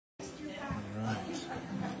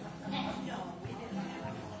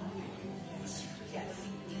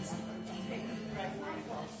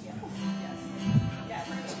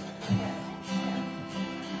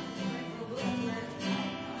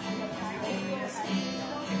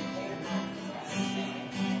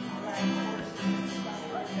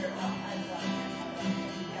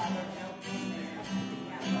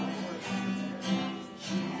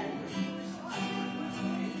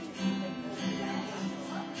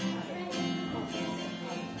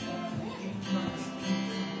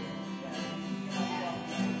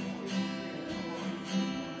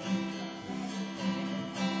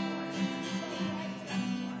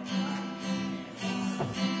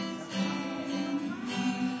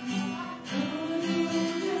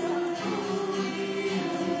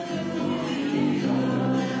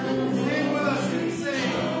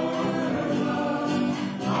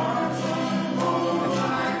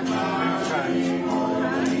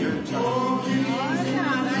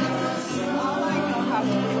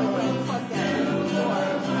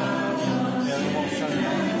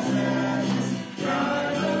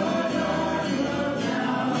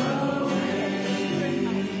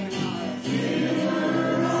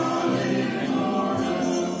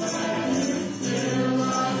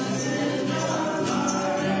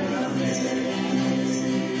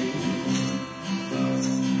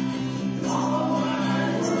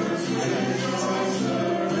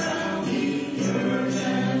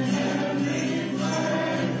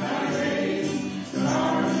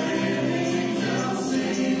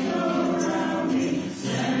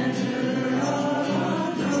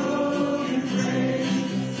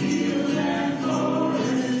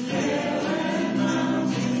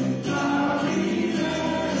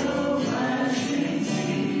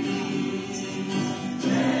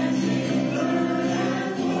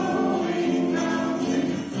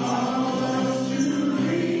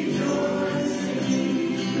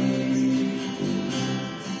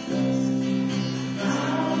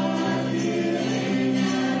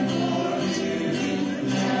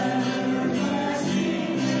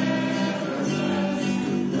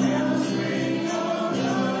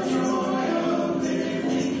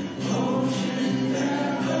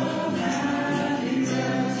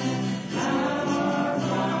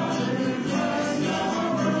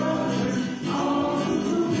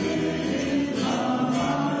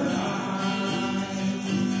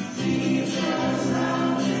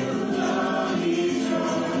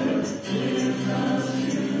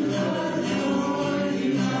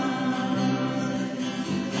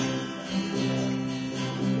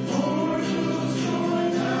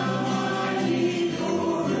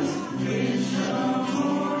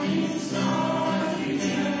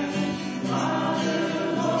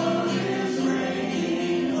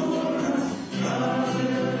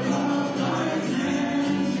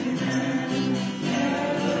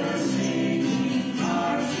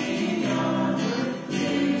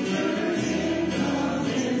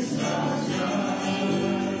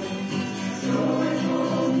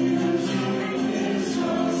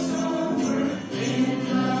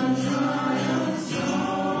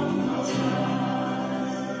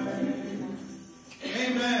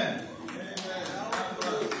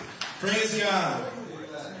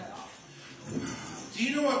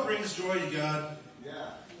Joy to God.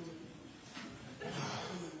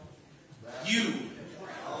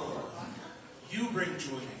 You bring joy to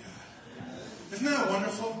God. Isn't that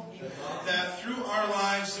wonderful? That through our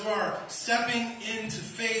lives, through our stepping into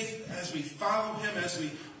faith, as we follow Him, as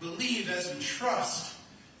we believe, as we trust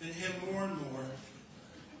in Him more and more,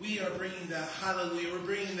 we are bringing that hallelujah, we're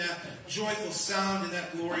bringing that joyful sound and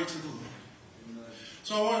that glory to the Lord.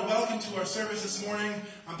 So I want to welcome to our service this morning.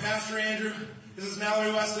 I'm Pastor Andrew. This is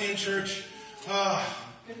Mallory, Wesleyan Church.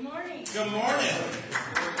 Good morning. Good morning.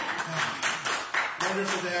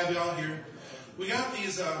 Wonderful to have you all here. We got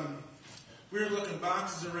these weird looking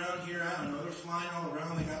boxes around here. I don't know. They're flying all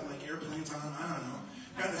around. They got like airplanes on them. I don't know.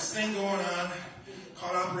 Got this thing going on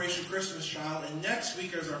called Operation Christmas Child. And next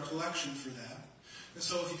week is our collection for that. And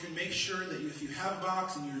so if you can make sure that if you have a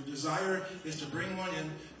box and your desire is to bring one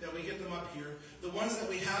in, that we get them up here. The ones that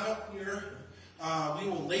we have up here, we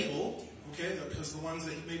will label, okay, because the ones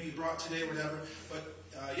that maybe you brought today or whatever.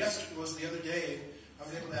 But yesterday was the other day, I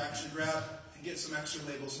was able to actually grab and get some extra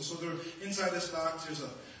labels. And so they're inside this box, there's a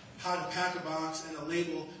pack box and a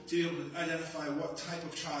label to be able to identify what type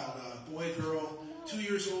of child, boy, girl, 2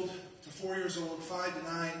 years old to 4 years old, 5 to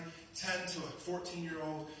 9, 10 to a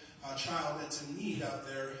 14-year-old child that's in need out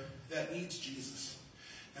there that needs Jesus.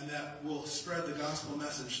 And that will spread the gospel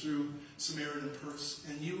message through Samaritan Purse.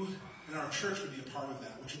 And you and our church would be a part of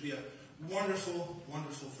that, which would be a wonderful,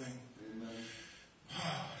 wonderful thing. Amen.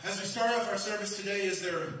 As we start off our service today, is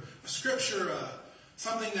there a scripture,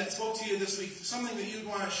 something that spoke to you this week, something that you'd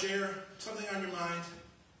want to share, something on your mind?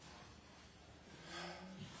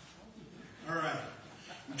 All right.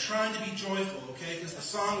 I'm trying to be joyful, okay? Because the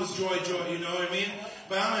song was joy, joy, you know what I mean?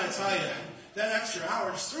 But I'm going to tell you, that extra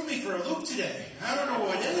hour just threw me for a loop today. I don't know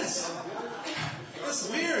what it is. It's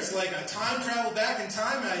weird. It's like a time travel back in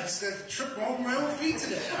time, and I just got to trip over my own feet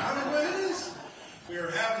today. I don't know what it is. We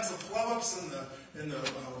were having some flub-ups in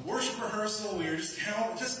the worship rehearsal. We were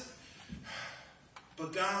just.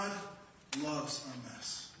 But God loves our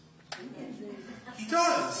mess. He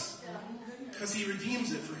does, because He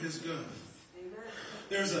redeems it for His good.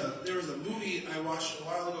 There was a movie I watched a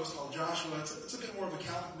while ago. It's called Joshua. It's a bit more of a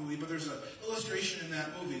Catholic movie, but there's an illustration in that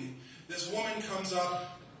movie. This woman comes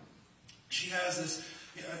up. He has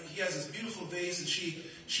this beautiful vase, and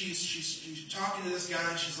she's talking to this guy,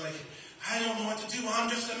 and she's like, I don't know what to do. I'm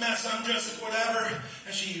just a mess. I'm just whatever.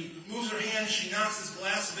 And she moves her hand, and she knocks this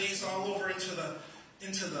glass vase all over into the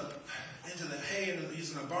hay, and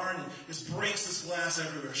he's in a barn, and just breaks this glass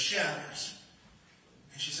everywhere, shatters.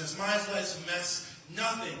 And she says, my life's a mess.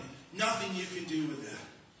 Nothing you can do with that.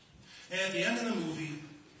 And at the end of the movie,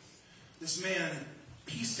 this man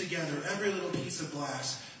pieced together every little piece of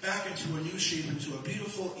glass back into a new shape, into a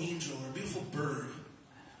beautiful angel or a beautiful bird,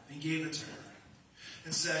 and gave it to her.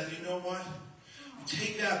 And said, you know what? You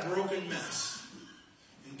take that broken mess,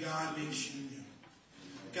 and God makes you new.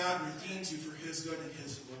 God redeems you for His good and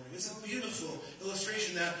His glory. It's a beautiful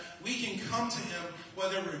illustration that we can come to Him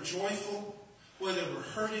whether we're joyful, whether we're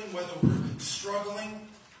hurting, whether we're struggling.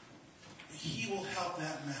 He will help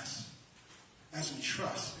that mess as we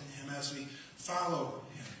trust in Him, as we follow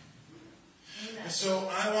Him. Amen. And so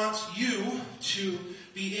I want you to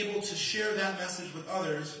be able to share that message with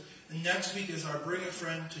others. And next week is our Bring a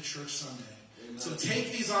Friend to Church Sunday. Amen. So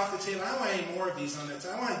take these off the table. I don't want any more of these on that.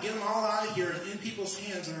 I want to get them all out of here and in people's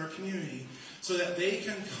hands in our community so that they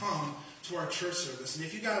can come to our church service. And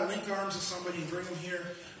if you got to link arms with somebody and bring them here,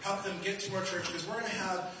 help them get to our church, because we're going to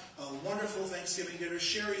have a wonderful Thanksgiving dinner.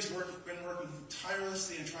 Sherry's been working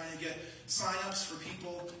tirelessly and trying to get sign-ups for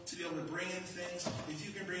people to be able to bring in things. If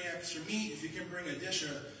you can bring extra meat, if you can bring a dish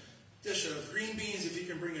of green beans, if you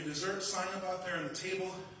can bring a dessert, sign up out there on the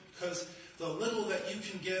table, because the little that you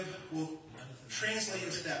can give will translate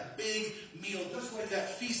into that big meal, just like that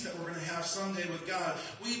feast that we're going to have someday with God.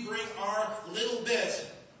 We bring our little bit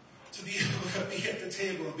to be able to be at the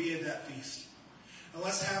table and be at that feast. And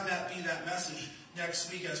let's have that be that message next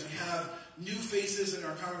week as we have new faces in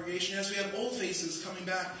our congregation, as we have old faces coming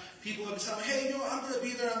back. People have been telling me, hey, I'm going to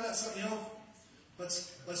be there on that Sunday.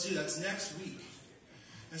 Let's do that. It's next week.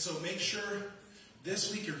 And so make sure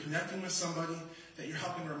this week you're connecting with somebody, that you're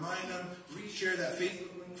helping remind them, reshare that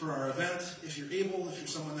Facebook link for our event if you're able, if you're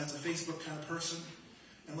someone that's a Facebook kind of person.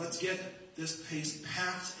 And let's get this place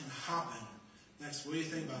packed and hopping next. What do you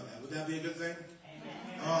think about that? Would that be a good thing?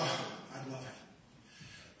 Amen. Oh, I'd love it.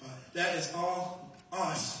 But that is all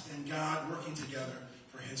us and God working together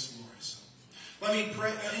for His glory. So let me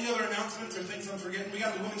pray. Any other announcements or things I'm forgetting? We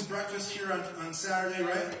got the women's breakfast here on Saturday,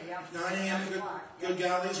 right? 9 a.m. Good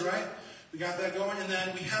galleys, right? We got that going. And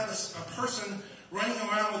then we have a person running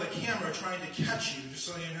around with a camera trying to catch you, just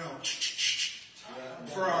so you know.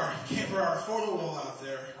 For our photo wall out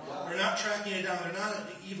there. They're not tracking it down. They're not an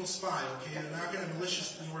evil spy, okay? They're not going to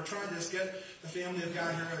maliciously. We're trying to just get the family of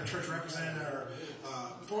God here at the church represented our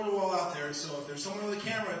photo wall out there. So if there's someone with a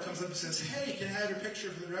camera that comes up and says, hey, can I have your picture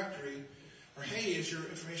for the directory? Or hey, is your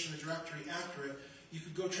information in the directory accurate? You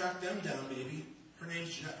could go track them down, maybe. Her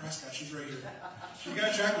name's Jeanette Prescott. She's right here. You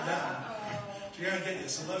got to track her down. She got to get you.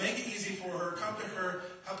 So let make it easy for her. Come to her.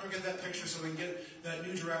 Help her get that picture so we can get that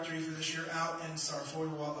new directory for this year out and our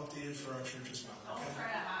photo wall updated for our church as well. Okay?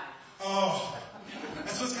 Oh,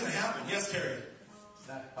 that's what's going to happen. Yes, Terry? It's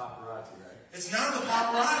not paparazzi, right? It's not the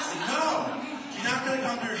paparazzi. No. She's not going to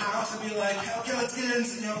come to your house and be like, okay, let's get in.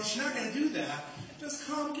 She's not going to do that. Just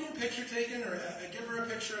come, get a picture taken, or give her a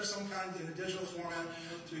picture of some kind in a digital format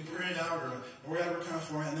so we can print it out, or whatever kind of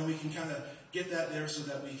format, and then we can kind of get that there so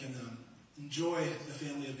that we can enjoy the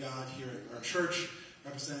family of God here at our church,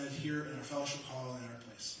 represented here in our fellowship hall in our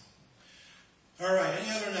place. All right,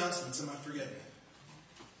 any other announcements? Am I forgetting?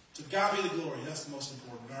 To God be the glory. That's the most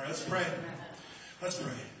important. All right, let's pray. Let's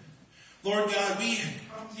pray. Lord God, we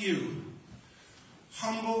come to you,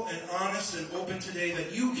 humble and honest and open today,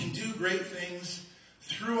 that you can do great things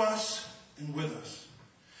through us and with us.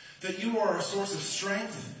 That you are a source of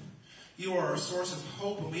strength. You are a source of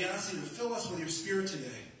hope. And we ask you to fill us with your Spirit today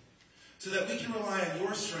so that we can rely on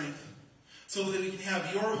your strength, so that we can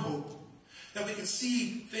have your hope, that we can see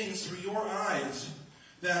things through your eyes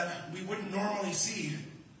that we wouldn't normally see,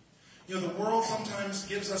 You know, the world sometimes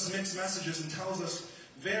gives us mixed messages and tells us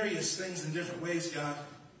various things in different ways, God.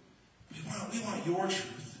 We want your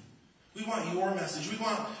truth. We want your message. We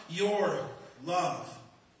want your love.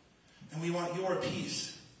 And we want your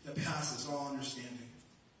peace that passes all understanding.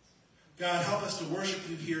 God, help us to worship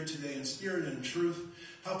you here today in spirit and in truth.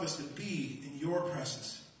 Help us to be in your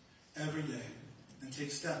presence every day and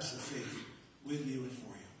take steps of faith with you and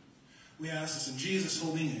for you. We ask this in Jesus'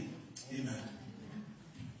 holy name. Amen.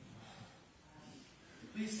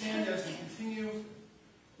 Please stand as we continue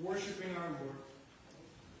worshiping our Lord.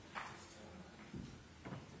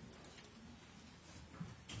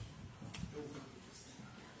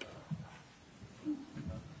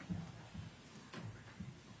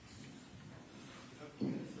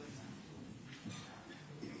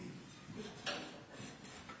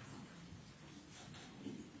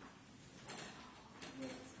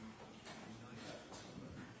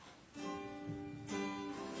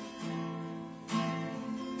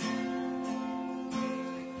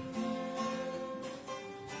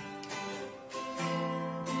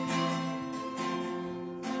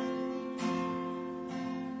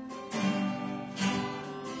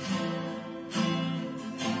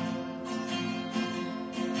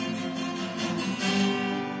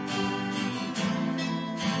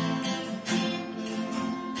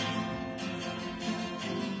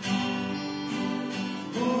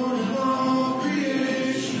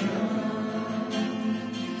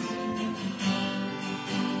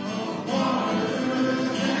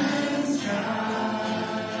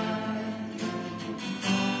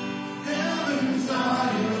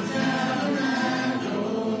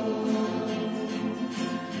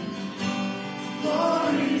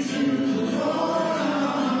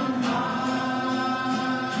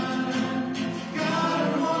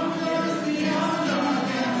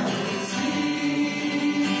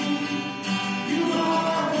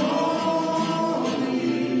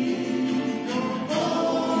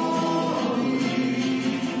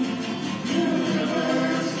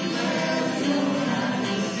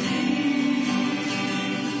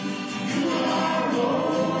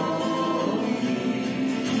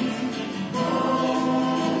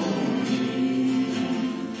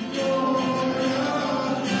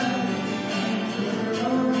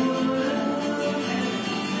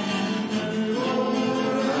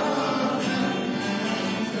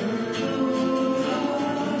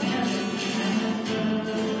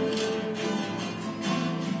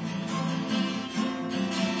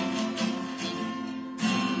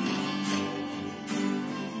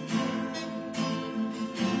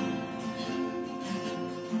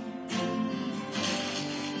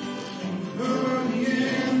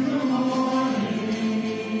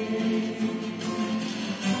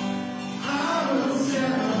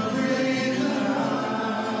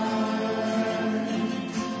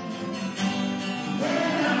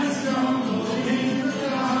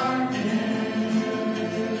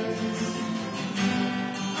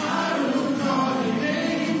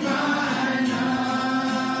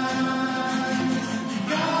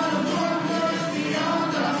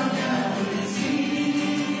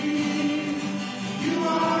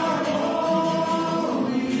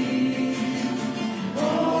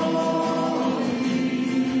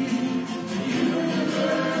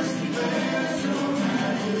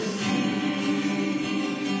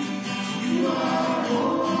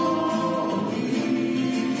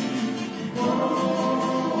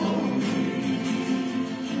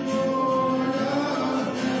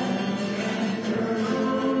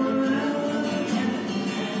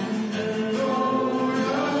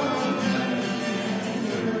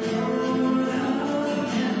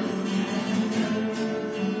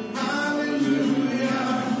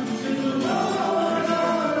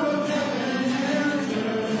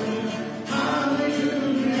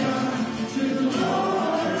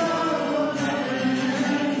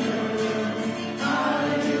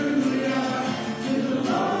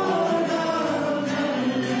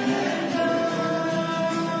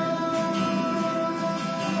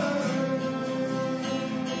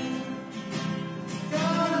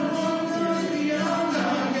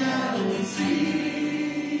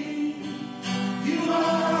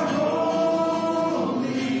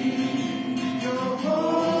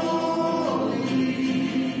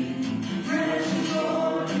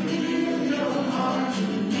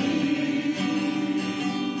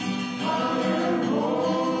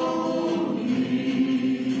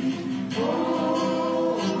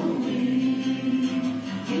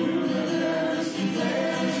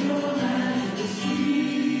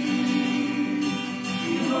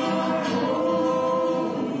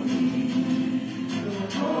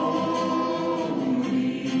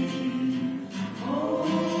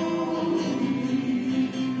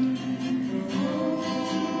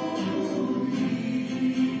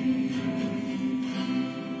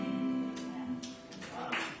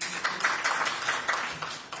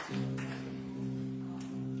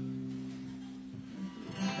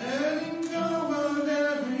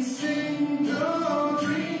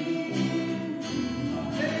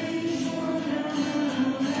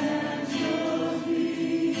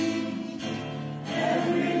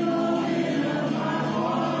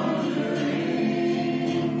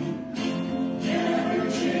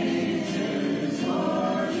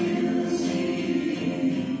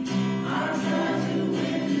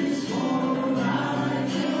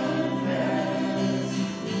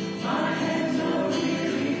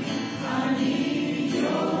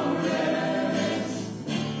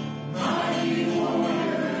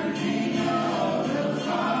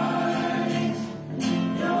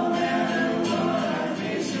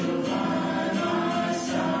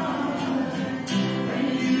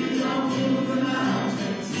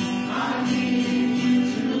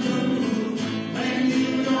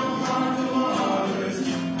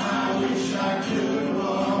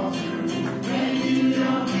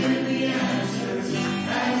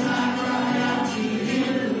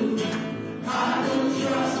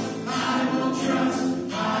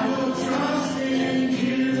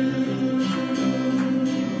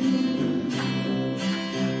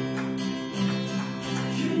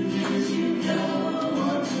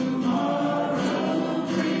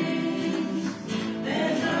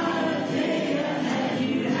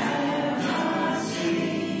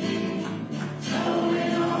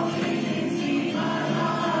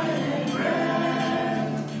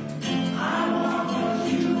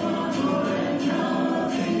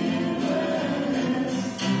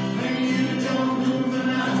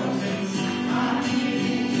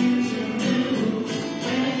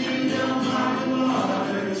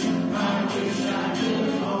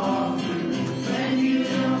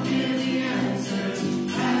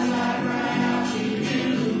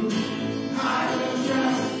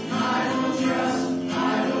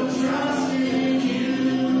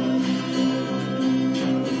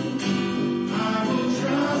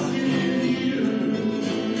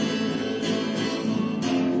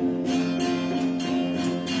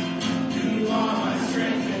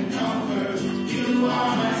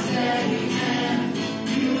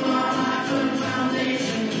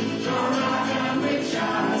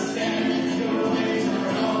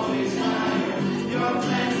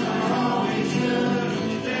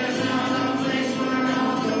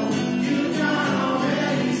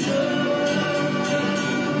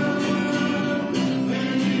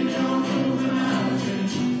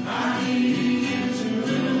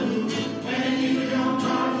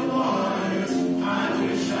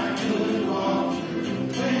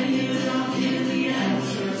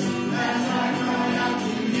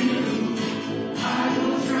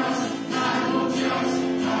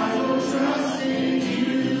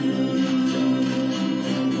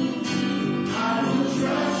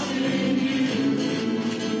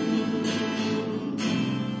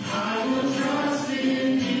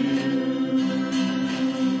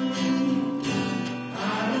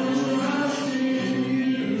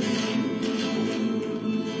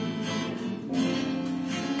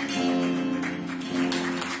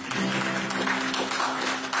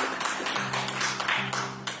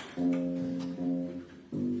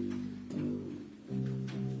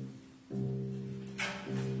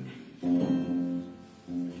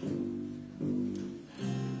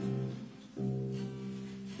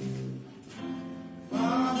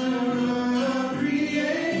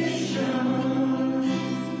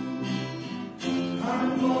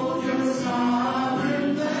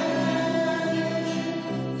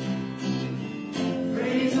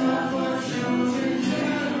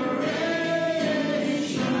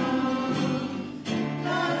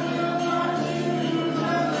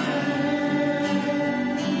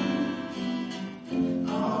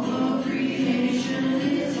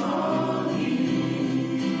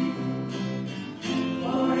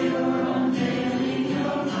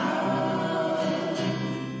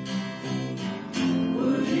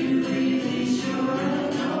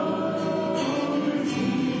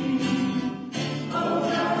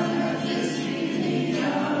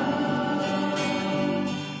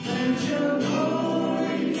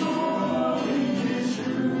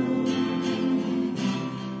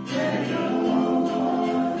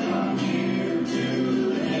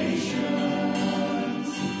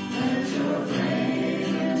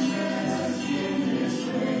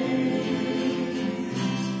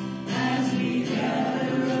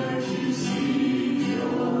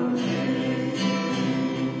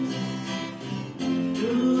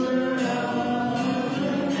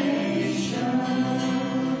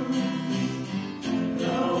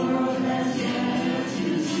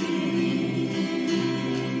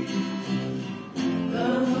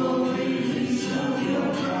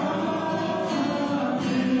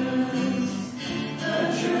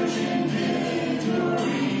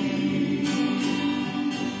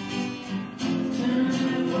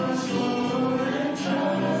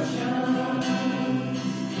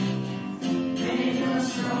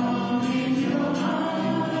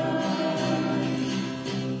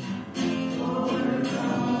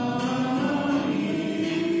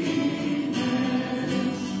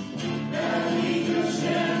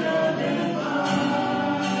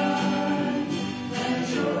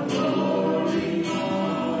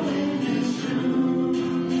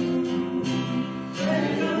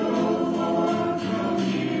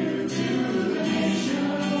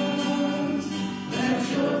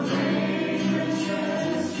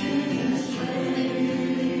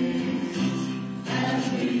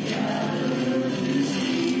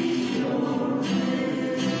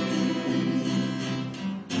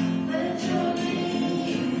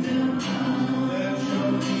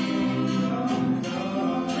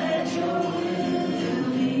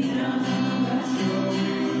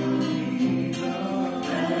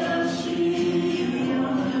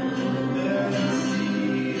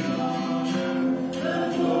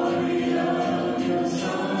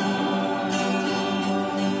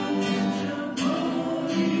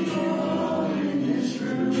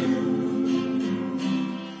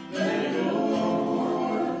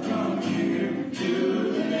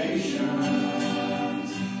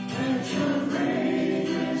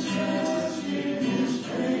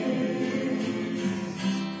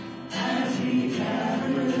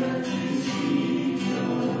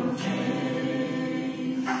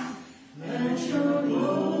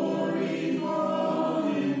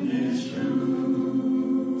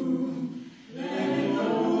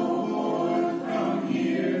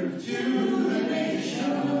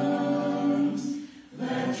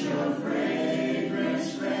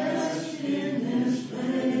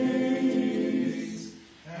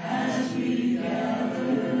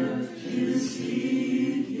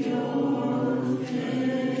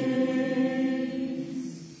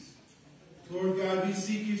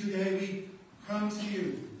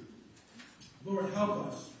 help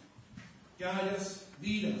us. Guide us,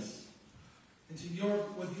 lead us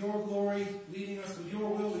with your glory, leading us with your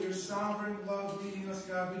will, with your sovereign love, leading us,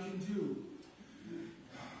 God. We can do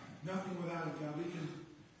nothing without it, God.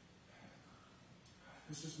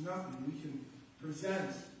 There's just nothing we can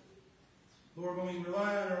present. Lord, when we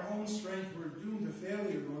rely on our own strength, we're doomed to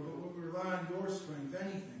failure, Lord. But when we rely on your strength,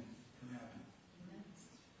 anything can happen.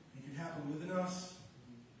 It can happen within us,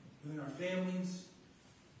 within our families,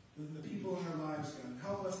 within the people in our lives, God.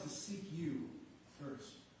 Help us to seek you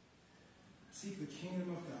first. Seek the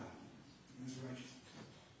kingdom of God and his righteousness.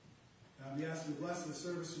 God, we ask you to bless the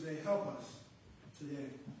service today. Help us today,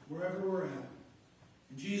 wherever we're at.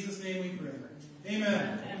 In Jesus' name we pray.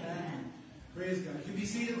 Amen. Amen. Praise God. You can be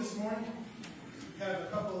seated this morning. We have a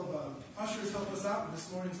couple of ushers help us out with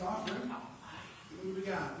this morning's offering. What do we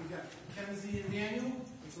got? We got Kenzie and Daniel.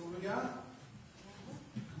 That's what we got.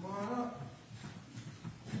 Come on up.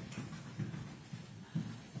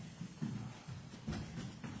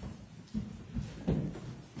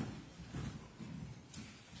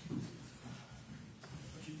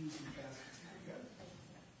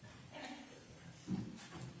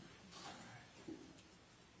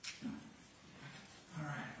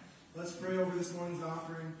 Let's pray over this morning's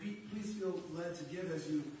offering. Please feel led to give as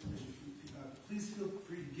you please feel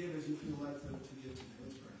free to give as you feel led to give today.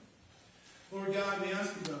 Let's pray. Lord God, we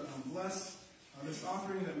ask you to bless this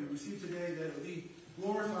offering that we received today, that it would be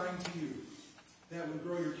glorifying to you, that would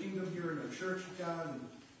grow your kingdom here in our church, God, and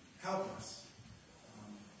help us.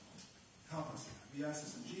 Help us, God. We ask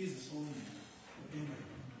this in Jesus' holy name. Amen.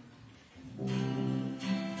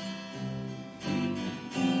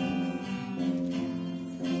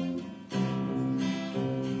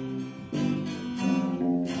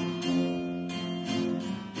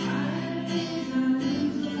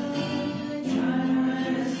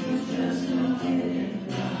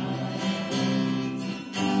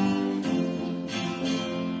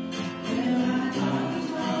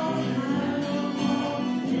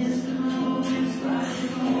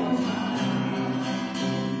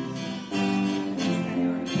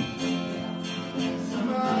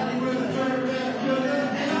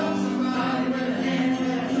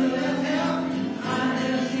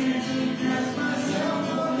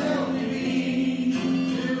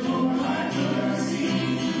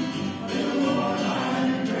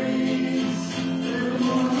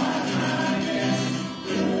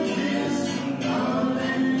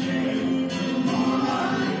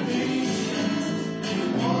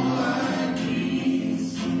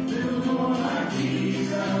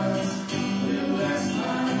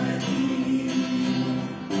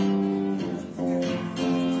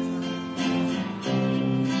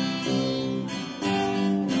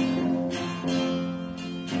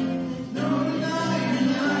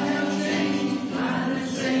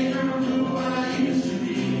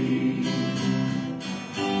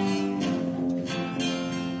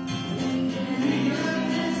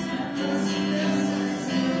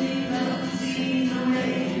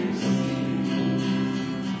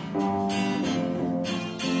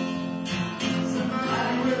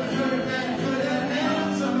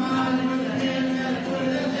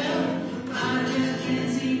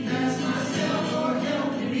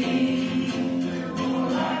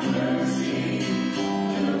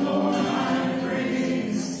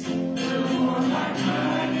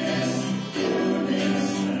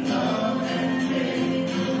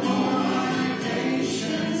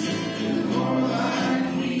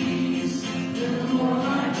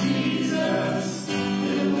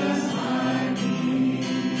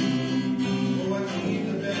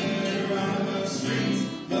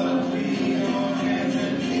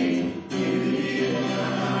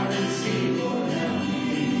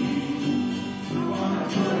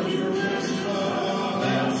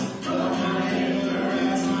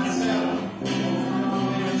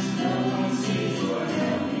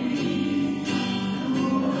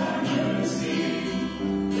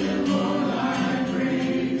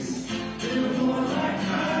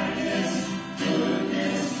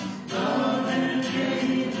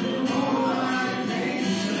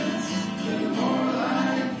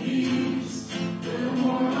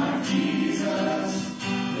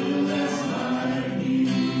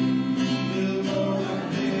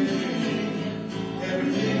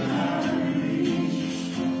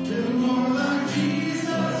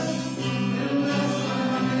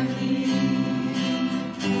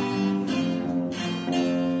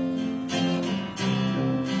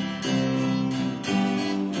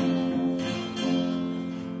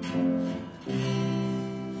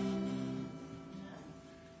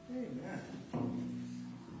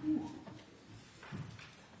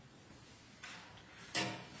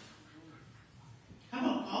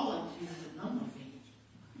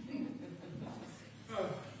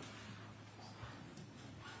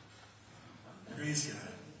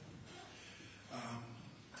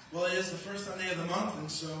 Well, it is the first Sunday of the month,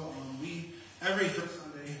 and so we, every first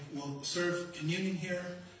Sunday, will serve communion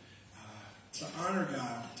here to honor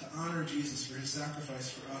God, to honor Jesus for his sacrifice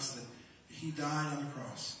for us, that he died on the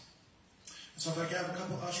cross. And so if I could have a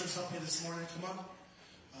couple ushers help me this morning come up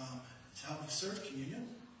to help me serve communion.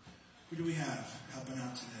 Who do we have helping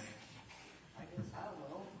out today? I guess I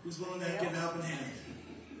will. Who's willing to get an helping hand?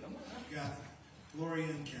 We got Gloria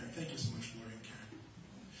and Karen. Thank you so much, Gloria and Karen.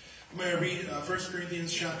 I'm going to read 1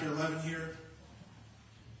 Corinthians chapter 11 here,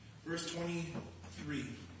 verse 23.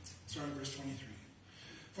 Starting verse 23.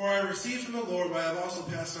 For I received from the Lord what I have also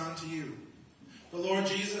passed on to you. The Lord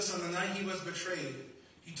Jesus, on the night he was betrayed,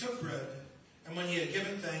 he took bread, and when he had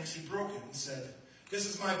given thanks, he broke it and said, "This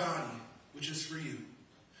is my body, which is for you.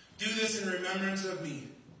 Do this in remembrance of me."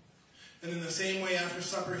 And in the same way after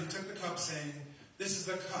supper he took the cup, saying, "This is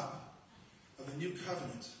the cup of the new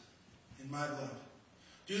covenant in my blood.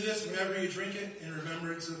 Do this whenever you drink it in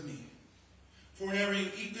remembrance of me. For whenever you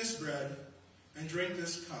eat this bread and drink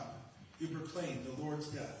this cup, you proclaim the Lord's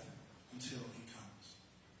death until he comes."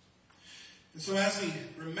 And so as we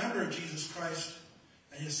remember Jesus Christ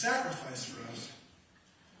and his sacrifice for us,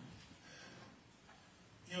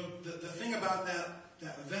 the thing about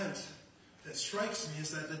that event that strikes me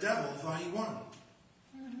is that the devil thought he won.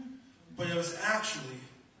 But it was actually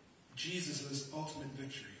Jesus' ultimate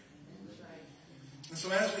victory. And so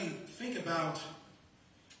as we think about,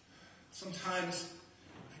 sometimes,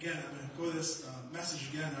 again, I'm going to go to this message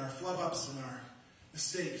again, our flub-ups and our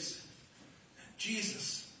mistakes.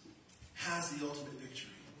 Jesus has the ultimate victory.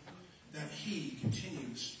 That he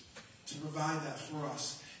continues to provide that for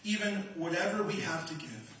us. Even whatever we have to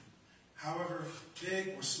give, however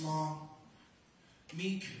big or small,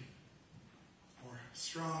 meek or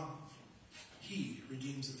strong, he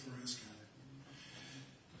redeems it for his good.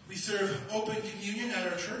 We serve open communion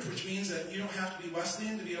at our church, which means that you don't have to be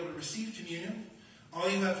Wesleyan to be able to receive communion. All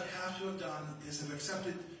you have to have done is have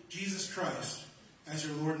accepted Jesus Christ as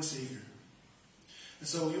your Lord and Savior. And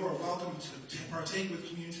so you are welcome to partake with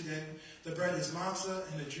communion today. The bread is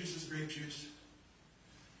matzah and the juice is grape juice.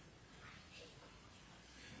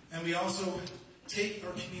 And we also take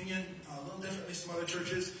our communion a little differently from other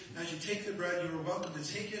churches. As you take the bread, you are welcome to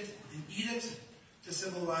take it and eat it to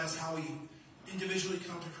symbolize how we individually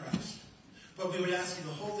come to Christ. But we would ask you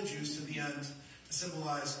to hold the juice to the end to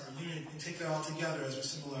symbolize our unity, and take that all together as we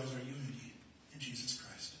symbolize our unity in Jesus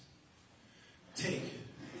Christ. Take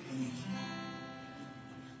and eat.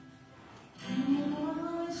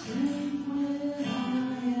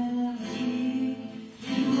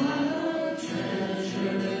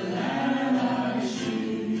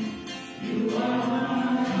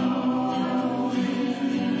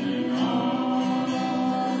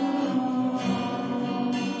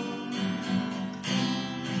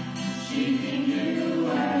 Seeking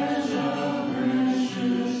you as a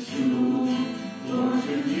precious jewel, Lord.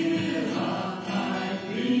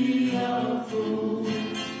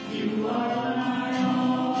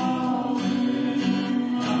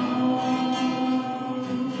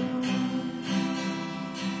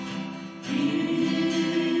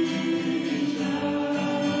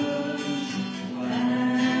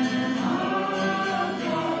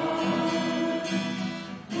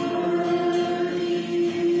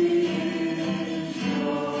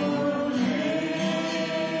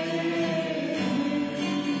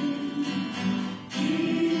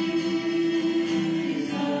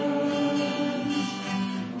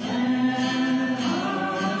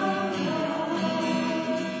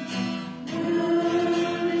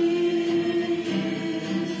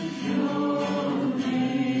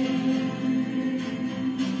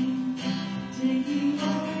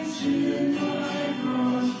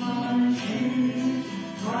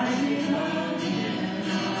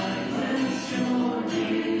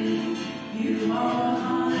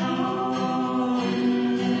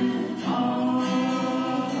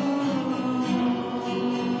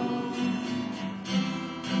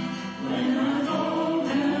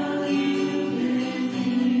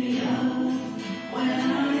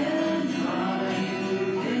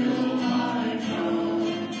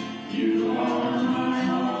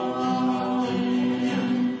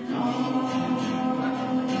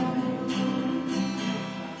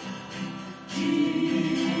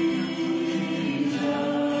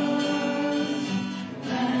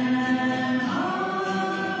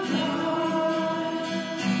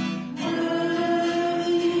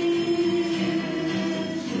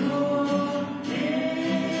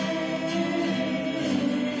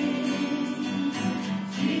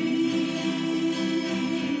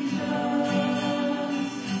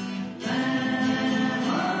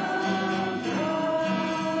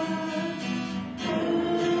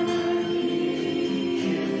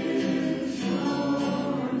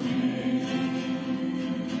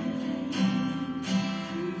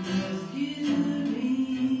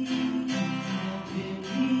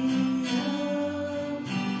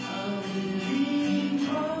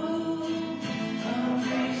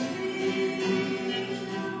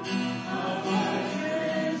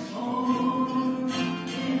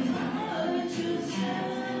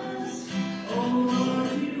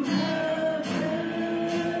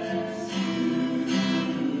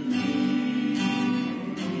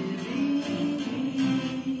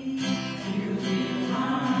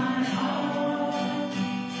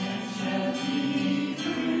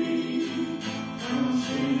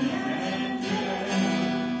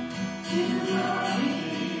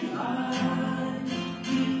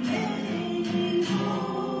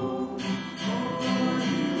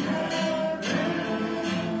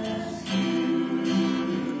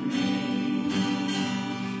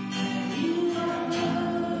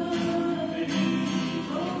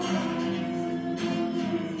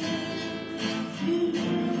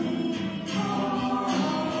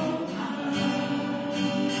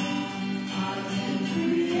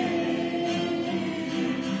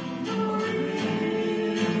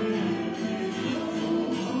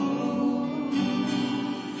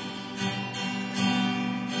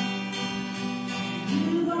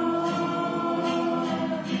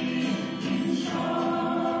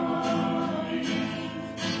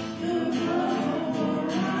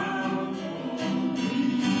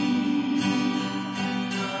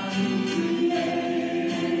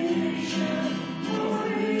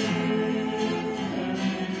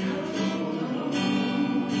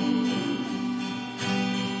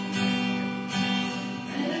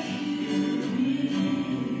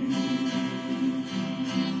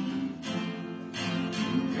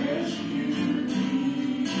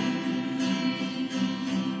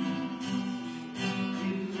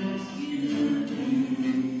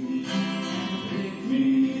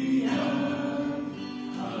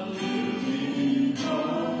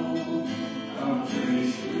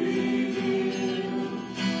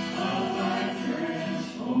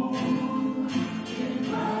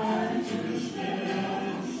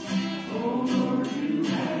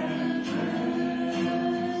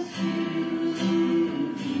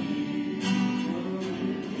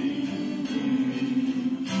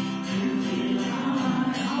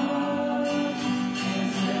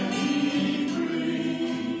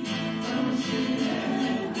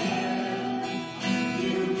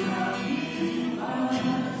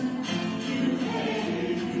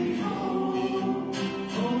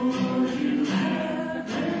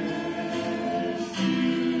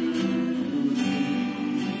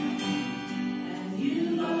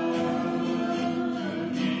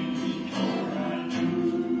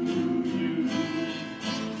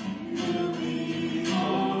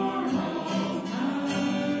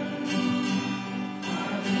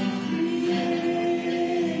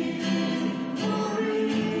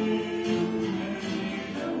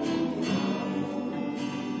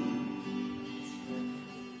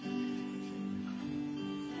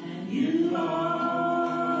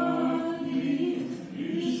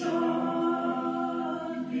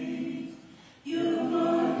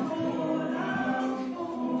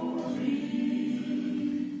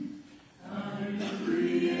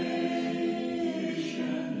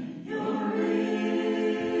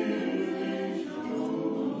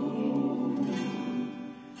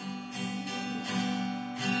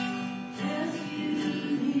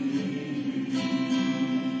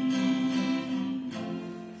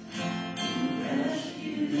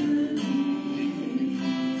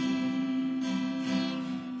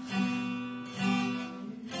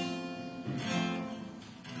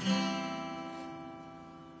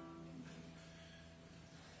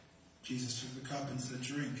 Jesus took the cup and said,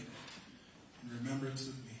 "Drink in remembrance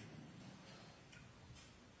of me."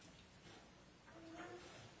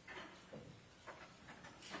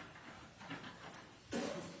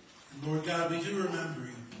 And Lord God, we do remember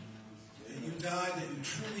you. That you died, that you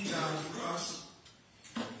truly died for us,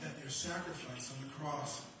 that your sacrifice on the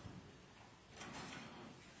cross,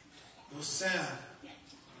 though sad,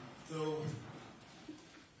 though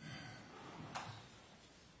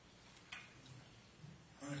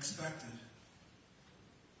unexpected,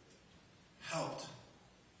 helped,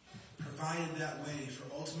 provided that way for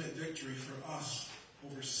ultimate victory for us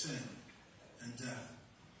over sin and death,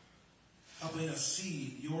 helping us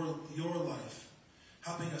see your life,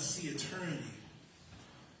 helping us see eternity,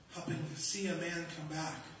 helping see a man come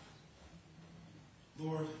back.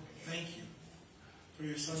 Lord, thank you for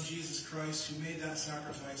your Son Jesus Christ, who made that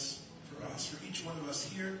sacrifice for us, for each one of us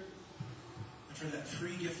here, and for that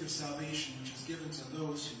free gift of salvation which is given to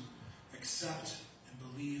those who accept and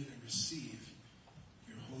believe and receive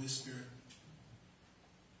your Holy Spirit.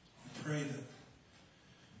 We pray that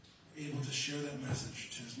we're able to share that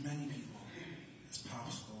message to as many people as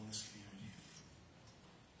possible in this community.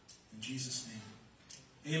 In Jesus'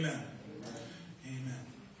 name, amen. Amen.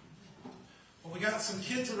 Well, we got some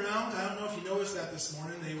kids around. I don't know if you noticed that this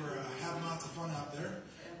morning. They were having lots of fun out there.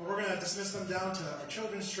 But we're going to dismiss them down to our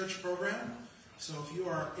children's church program. So if you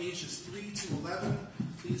are ages 3 to 11,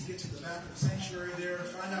 please get to the back of the sanctuary there.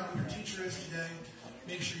 Find out who your teacher is today.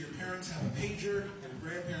 Make sure your parents have a pager, your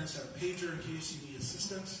grandparents have a pager in case you need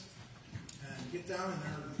assistance. And get down in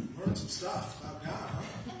there and learn some stuff about God, huh?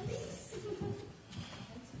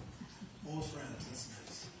 Old friends, that's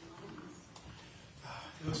nice.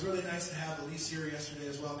 It was really nice to have Elise here yesterday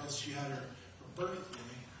as well, because she had her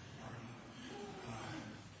birthday party.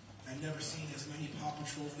 I've never seen as many Paw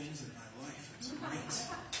Patrol things in my life. It's great.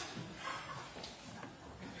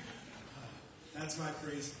 That's my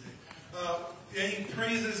praise today. Any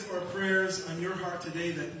praises or prayers on your heart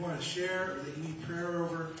today that you want to share, or that you need prayer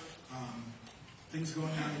over? Things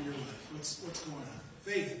going on in your life. What's going on?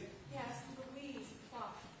 Faith. Yes, Louise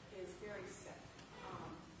Pluck is very sick.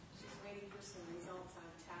 She's waiting for some results on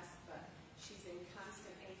a test, but she's in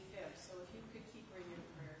constant AFib. So if you could keep her in your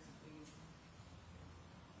prayers, please.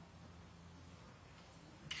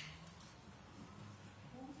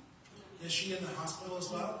 Is she in the hospital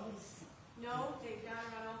as well? No, they've got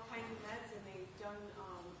her on all kinds of meds, and they've done.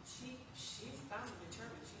 She's bound and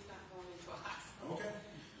determined she's not going into a hospital. Okay.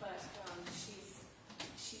 But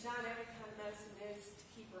she's on every kind of medicine there is to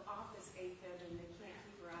keep her off this AFib, and they can't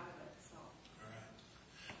keep her out of it. So. All right.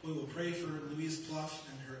 We will pray for Louise Pluff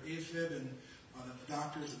and her AFib, and that the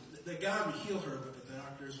doctors, that God would heal her, but that the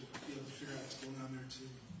doctors would be able to figure out what's going on there to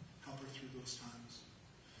help her through those times.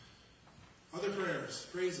 Other prayers,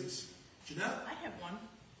 praises. Jeanette? I have one.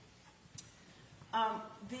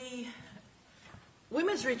 The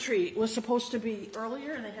women's retreat was supposed to be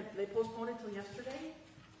earlier, and they postponed it till yesterday.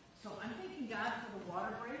 So I'm thanking God for the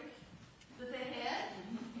water break that they had,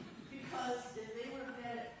 because if they would have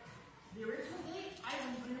had it the original date, I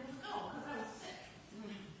wouldn't have been able to go because I was sick.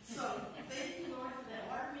 So thank you, Lord, for that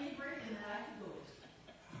water main break, and that I could go.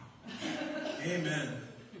 Amen.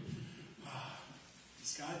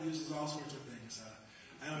 God uses all sorts of things.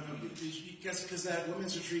 I don't know. I guess because that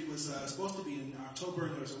women's retreat was supposed to be in October,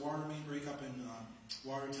 and there was a water main break up in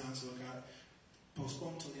Watertown, so it got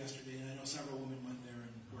postponed till yesterday. And I know several women went there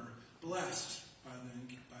and were blessed by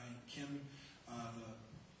Kim,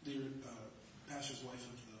 the pastor's wife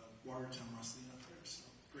of the Watertown Wesleyan up there. So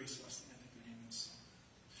Grace Wesleyan, I think their name is.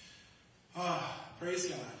 Praise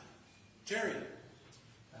God. Terry.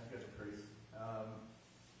 I've got to praise.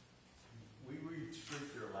 We read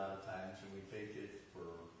Scripture a lot of times, and we take it for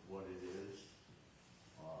what it is.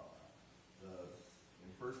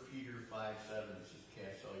 In 1 Peter 5:7, it says,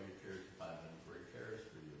 "Cast all your cares upon him, for he cares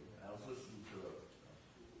for you." And I was listening to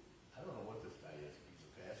I don't know what this guy is. He's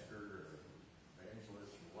a pastor or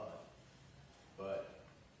evangelist or what. But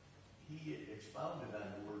he expounded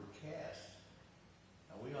on the word cast.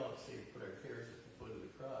 Now we all say put our cares at the foot of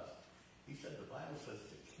the cross. He said the Bible says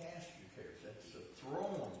to cast your cares. That's to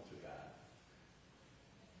throw them to God.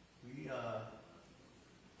 We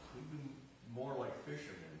do more like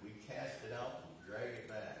fishermen. We cast it out and drag it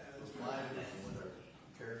back. We're flying with our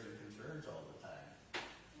cares and concerns all the time.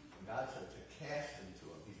 And God said to cast them to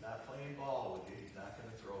him. He's not playing ball with you. He's not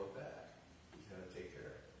going to throw it back. He's going to take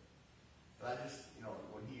care of it. But I just,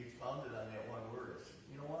 when he expounded on that one word, I said,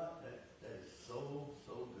 you know what? That is so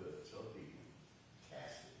good, so deep.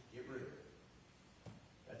 Cast it. Get rid of it.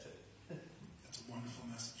 That's it. That's a wonderful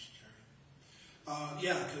message, Terry.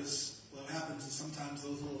 Yeah, because we'll have happens is sometimes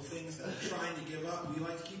those little things that we're trying to give up, we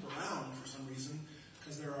like to keep around for some reason,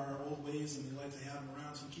 because there are old ways and we like to have them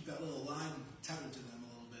around, so we keep that little line tethered to them a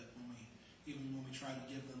little bit even when we try to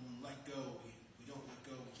give them and let go, we don't let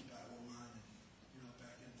go, we keep that little line and reel it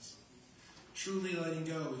back in. So truly letting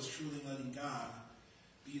go is truly letting God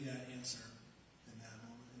be that answer in that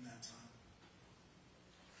moment, in that time.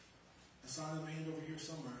 I saw another hand over here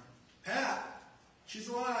somewhere. Pat! She's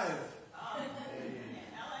alive! Hallelujah.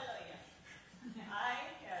 I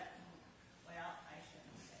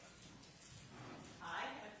shouldn't say. I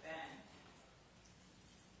have been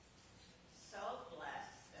so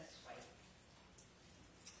blessed this week.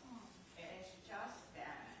 It has just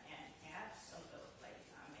been an absolutely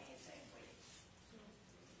amazing week.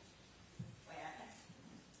 When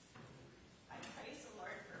I praise the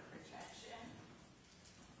Lord for protection,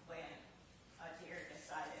 when a deer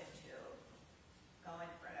decided to go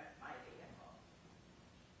in front of my vehicle.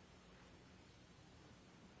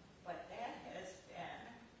 But that has been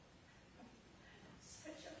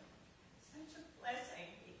such a blessing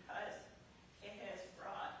because it has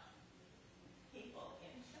brought people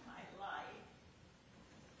into my life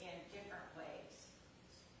in different ways.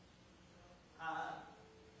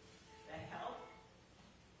 The help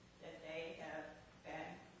that they have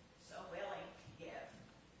been so willing to give.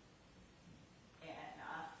 And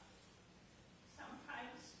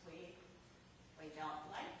sometimes we don't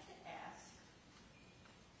like to ask,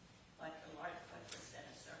 but the Lord puts us in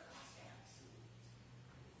a circumstance.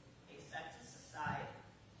 He sets us aside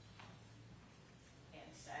and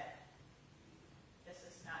said, this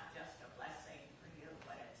is not just a blessing for you,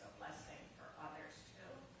 but it's a blessing for others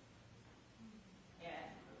too.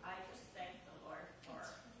 And I just thank the Lord for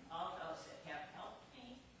all those that have helped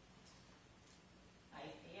me, my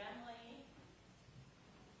family,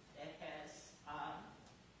 that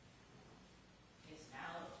is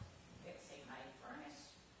now fixing my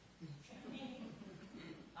furnace chimney.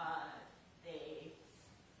 The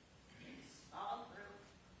small group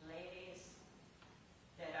ladies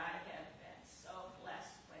that I have been so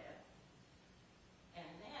blessed with. And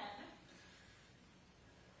then,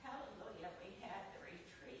 hallelujah, we had the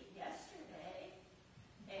retreat yesterday,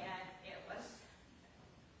 and it was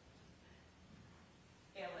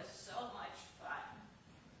so much fun.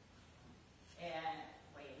 And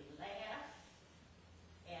we laughed,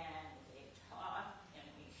 and we talked, and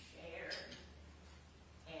we shared.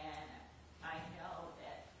 And I know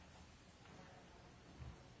that,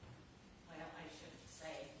 I shouldn't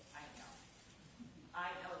say I know. I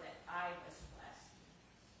know that I was blessed.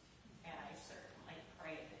 And I certainly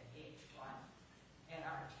pray that each one at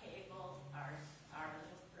our table, our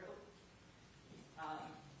little group, I'll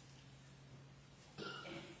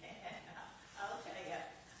tell you,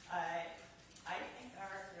 I think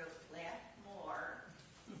our group laughed more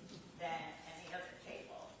than any other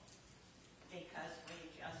table because we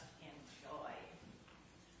just enjoyed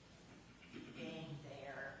being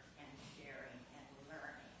there and sharing and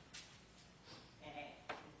learning. And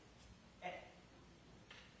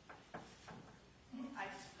I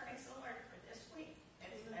just praise the Lord for this week.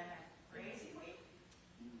 It's been a crazy week,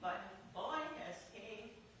 but boy, has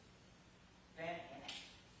He been in it.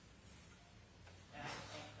 And I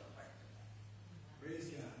thank the Lord for that. Praise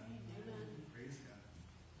God. Praise God.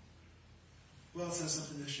 Who else has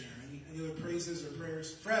something to share? Any other praises or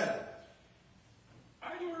prayers? Fred!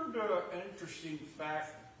 I learned an interesting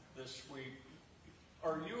fact this week.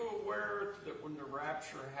 Are you aware that when the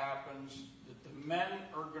rapture happens, that the men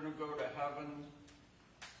are going to go to heaven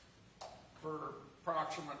for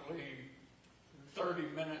approximately 30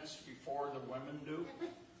 minutes before the women do?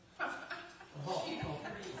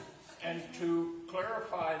 And to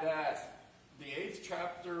clarify that, the 8th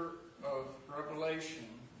chapter of Revelation,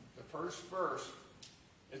 the first verse,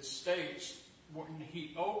 it states, when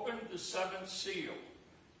He opened the 7th seal,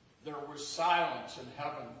 there was silence in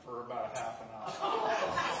heaven for about half an hour.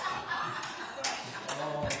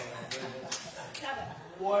 Oh, my goodness.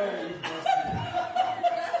 Why are you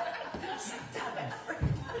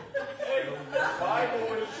Hey, the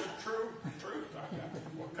Bible is the truth.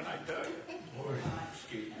 What can I tell you? Boy, you're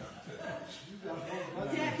skating on thin ice.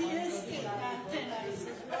 Yeah, he is skating on thin ice, is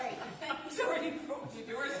right. He's already broke the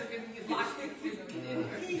doors, so going to get locked into them.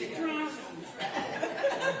 He's drunk.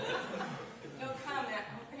 No comment,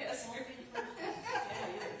 Pastor.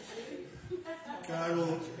 God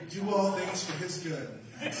will do all things for His good.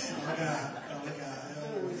 Yes. Oh, God. Oh,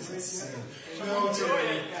 God. What does that say? No,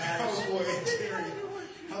 Terry. Oh, boy, Terry.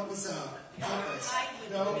 Help us out. Help us.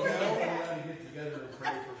 No. We gotta get together and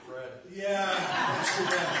pray for Fred. Yeah, let's do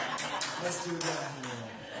that. Let's do that.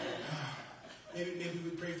 Maybe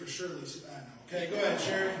we pray for Shirley. I don't know. Okay, go ahead,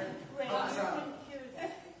 Sherry.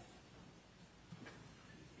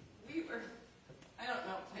 I don't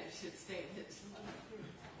know if I should say this.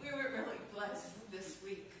 We were really blessed this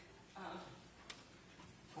week.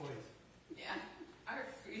 Yeah, our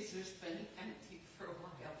freezer's been empty for a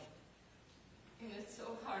while. And it's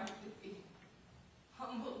so hard to be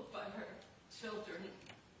humbled by our children.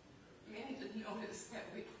 Amanda noticed that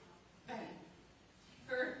we've been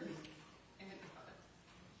hurting. And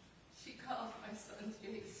she called my son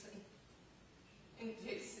Jason. And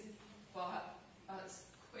Jason bought us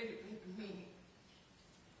quite a bit of meat.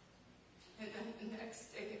 And then the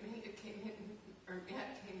next day,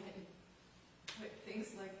 Matt came in with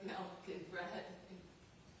things like milk and bread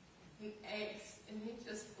and eggs, and he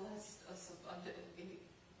just blessed us abundantly,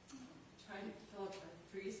 trying to fill up our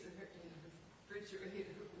freezer and our refrigerator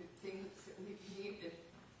with things that we needed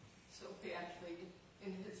so badly.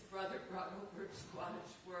 And his brother brought over squash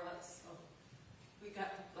for us, so we got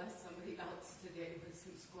to bless somebody else today with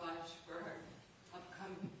some squash for our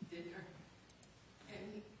upcoming dinner.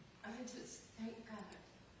 And I just thank God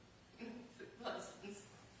for blessings.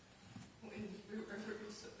 When we were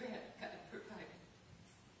hurting so bad, God provided.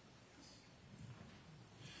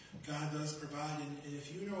 God does provide, and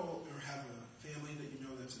if you know or have a family that you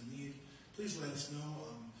know that's in need, please let us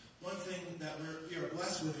know. One thing that we are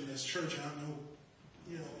blessed with in this church, I don't know,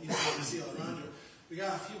 you can see all around you. We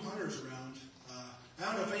got a few hunters around. I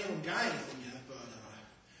don't know if anyone got anything yet, but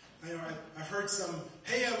I've heard some,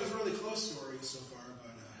 hey, I was really close stories so far,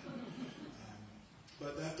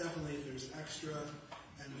 but that definitely, if there's extra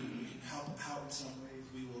and we can help out in some ways,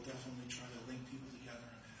 we will definitely try to link people together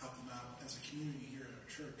and help them out as a community here at our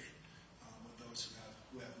church with those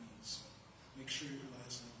who have needs. So make sure you let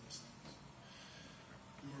us know those things.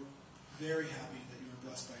 And we're very happy that you were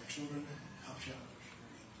blessed by your children, helped you out.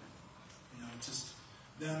 Just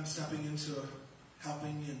them stepping into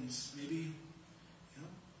helping and maybe,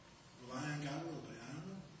 rely on God a little bit. I don't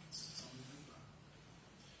know. It's something to think about.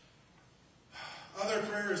 Other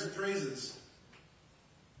prayers and praises.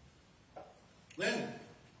 Lynn.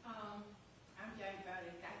 I'm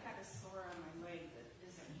diabetic. I got a sore on my leg that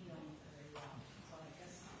isn't healing very well. So I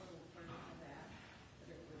guess a little prayer for that.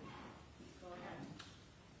 But it would go ahead and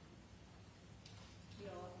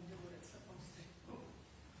heal up and do what it's supposed to do.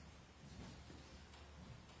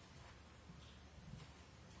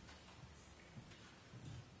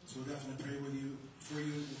 So we'll definitely pray for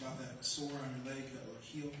you about that sore on your leg that will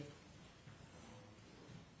heal.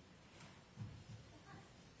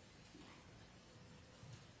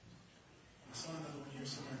 I saw another one here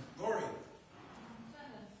somewhere. Lori.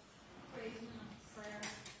 Praise and prayer.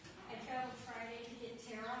 I traveled Friday to get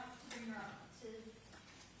Tara to bring her up to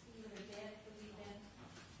see what her dad would be at.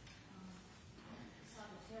 Saw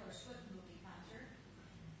the Taylor Swift movie concert.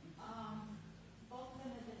 Both of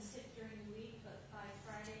them have been sick during the week, but by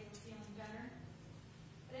Friday we're feeling better.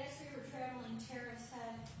 But as we were traveling, Tara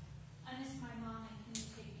said, I miss my mom and can you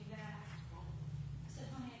take me back? I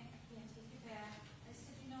said, honey, I can't take you back. I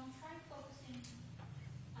said, try focusing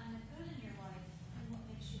on the good in your life and what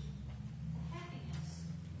makes you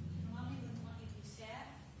happiness. Mommy wouldn't want you to be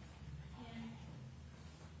sad, and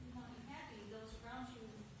you want to be happy. Those around you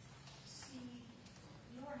see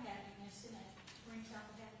your happiness, and it brings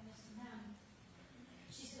out the happiness in them.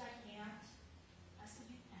 She said, I can't. I said,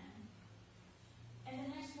 you can. And the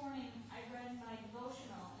next morning, I read my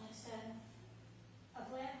devotional, and it said, a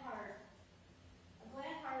glad heart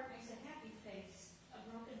makes a happy face, a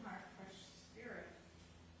broken heart crushes the spirit.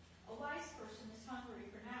 A wise person is hungry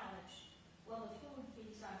for knowledge, while the food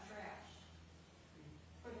feeds on trash.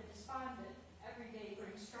 For the despondent, every day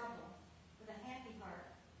brings trouble. With a happy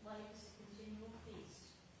heart, life is a continual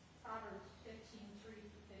feast. Proverbs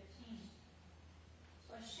 15:3-15.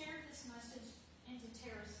 So I shared this message into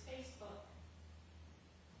Tara's Facebook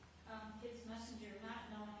kids messenger,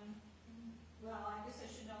 not knowing, well, I guess I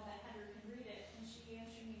should know that Heather can read it, and she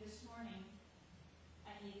answered me this morning,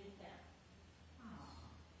 I needed that.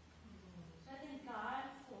 So I thank God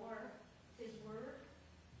for His Word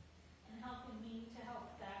and helping me to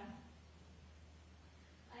help them.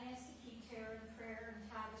 I ask to keep Tara in prayer and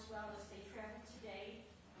Todd as well as they travel today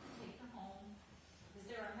to take her home, because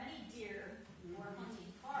there are many deer who are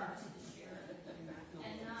hunting cars this year.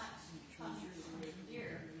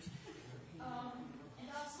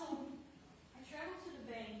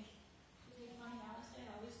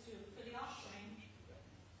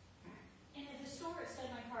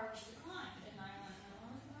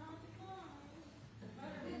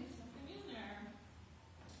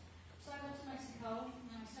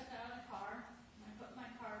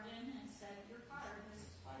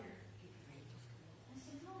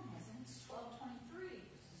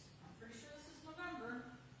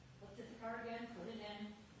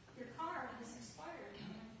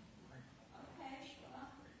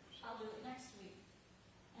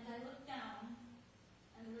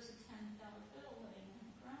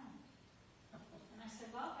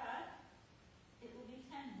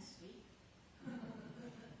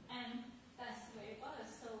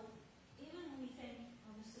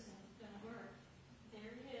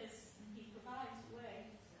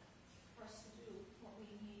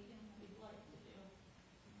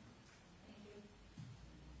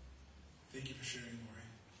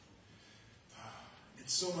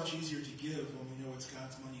 so much easier to give when we know it's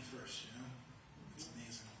God's money first, you know? It's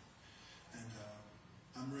amazing. And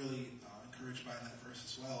I'm really encouraged by that verse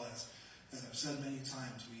as well. As I've said many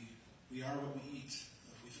times, we are what we eat.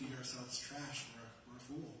 If we feed ourselves trash, we're a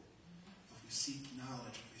fool. If we seek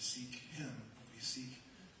knowledge, if we seek Him, if we seek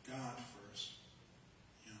God first,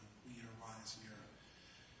 you know, we are wise. We are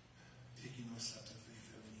taking those steps of faith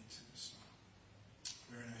that we need to. So,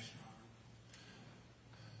 very nice, Robert.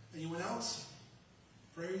 Anyone else?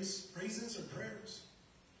 Praises or prayers?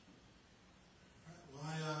 All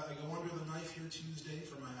right, well, I go under the knife here Tuesday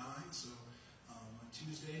for my eye. So on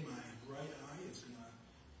Tuesday, my right eye is going to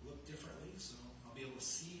look differently. So I'll be able to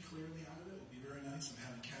see clearly out of it. It'll be very nice. I'm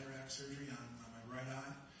having cataract surgery on my right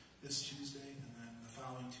eye this Tuesday, and then the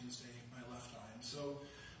following Tuesday, my left eye. And so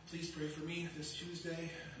please pray for me this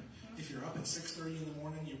Tuesday. If you're up at 6:30 in the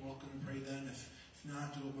morning, you're welcome to pray then. If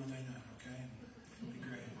not, do it Monday night, okay? It'll be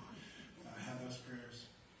great. Have those prayers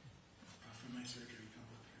for my surgery. A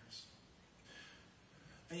couple of prayers.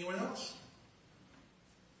 Anyone else?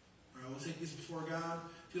 All right, we'll take these before God.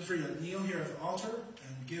 Feel free to kneel here at the altar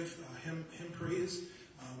and give him praise.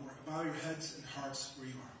 Or bow your heads and hearts where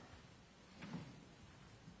you are.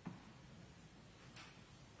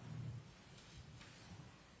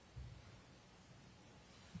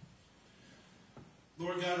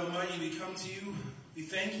 Lord God Almighty, we come to you. We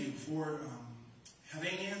thank you for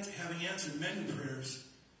having answered many prayers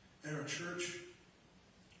at our church.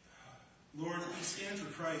 Lord, we stand for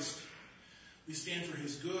Christ. We stand for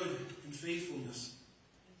His good and faithfulness.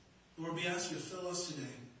 Lord, we ask you to fill us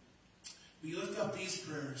today. We lift up these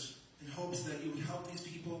prayers in hopes that you would help these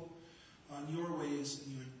people on your ways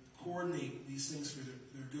and you would coordinate these things for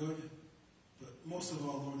their good. But most of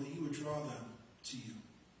all, Lord, that you would draw them to you.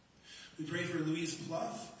 We pray for Louise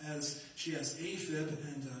Pluff as she has AFib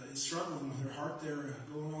and is struggling with her heart there,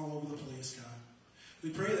 going all over the place, God. We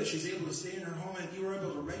pray that she's able to stay in her home and you are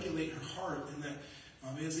able to regulate her heart and that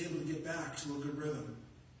it is able to get back to a good rhythm.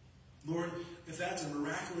 Lord, if that's a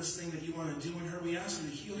miraculous thing that you want to do in her, we ask you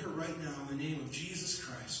to heal her right now in the name of Jesus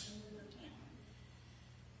Christ.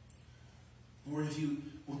 Lord, if you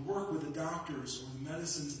would work with the doctors or the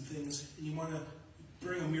medicines and things and you want to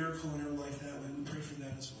bring a miracle in her life that way, we pray for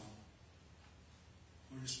that as well.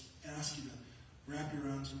 Lord, just ask you to wrap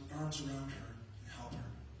your arms around her and help her.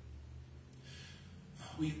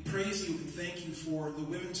 We praise you and thank you for the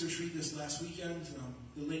women's retreat this last weekend.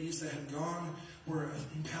 The ladies that had gone were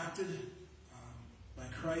impacted by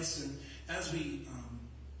Christ. And as we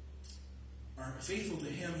are faithful to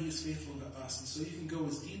Him, He is faithful to us. And so you can go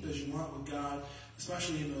as deep as you want with God,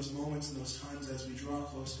 especially in those moments and those times as we draw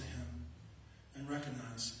close to Him and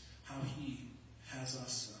recognize how He has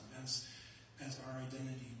us as our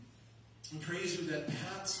identity. We praise you that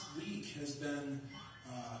Pat's week has been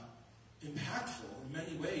impactful in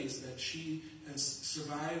many ways, that she has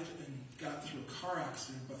survived and got through a car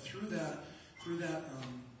accident, but through that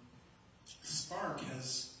spark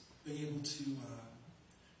has been able to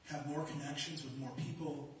have more connections with more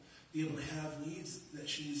people, be able to have needs that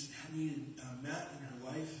she's needed met in her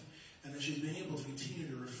life, and that she's been able to continue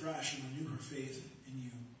to refresh and renew her faith in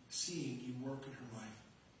you, seeing you work in her life.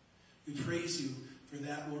 We praise you for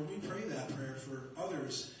that, Lord. We pray that prayer for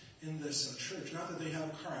others in this church. Not that they have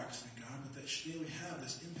a car accident, God, but that they would have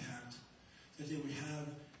this impact, that they would have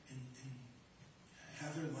and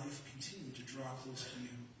have their life continue to draw close to you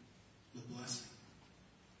with blessing.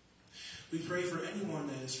 We pray for anyone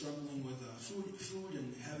that is struggling with food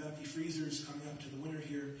and have empty freezers coming up to the winter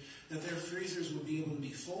here, that their freezers will be able to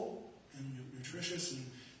be full and nutritious,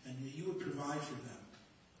 and that you would provide for them,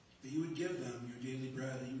 that you would give them your daily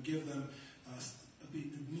bread, that you would give them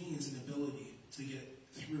a means and ability to get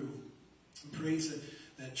through. We praise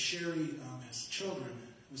that Sherry, as children,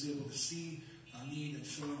 was able to see a need and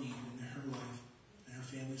fill a need in her life and her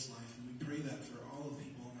family's life. And we pray that for all of the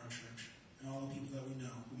people in our church and all the people that we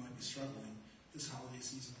know who might be struggling this holiday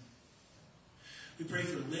season. We pray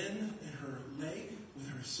for Lynn and her leg with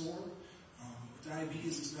her sore.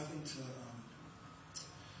 Diabetes is nothing to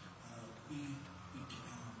be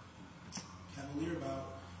cavalier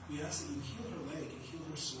about. We ask that you heal her leg and heal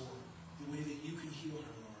her sore the way that you can heal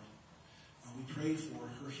her, Lord. We pray for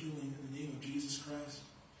her healing in the name of Jesus Christ,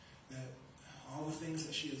 that all the things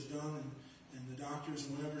that she has done and the doctors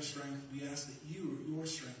and whatever strength, we ask that your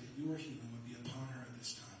strength, that your healing would be upon her at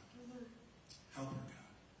this time. Help her,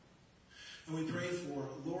 God. And we pray for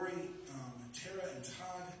Lori, Tara, and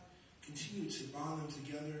Todd. Continue to bond them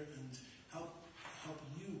together and help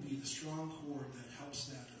you be the strong cord that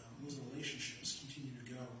helps those relationships continue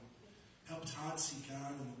to go. Help Todd see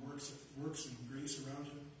God and the works and grace around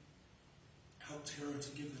him. Help Tara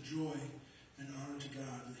to give the joy and honor to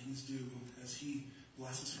God that he's due as he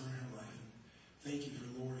blesses her in her life. And thank you for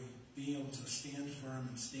Lori being able to stand firm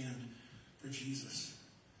and stand for Jesus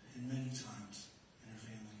in many times in her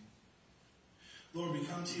family. Lord, we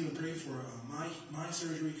come to you and pray for my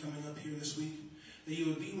surgery coming up here this week, that you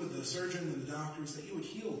would be with the surgeon and the doctors, that you would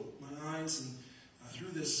heal my eyes, and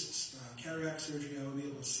through this cataract surgery I will be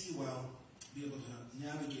able to see well, be able to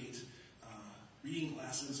navigate reading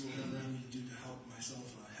glasses or whatever I need to do to help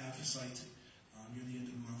myself have sight near the end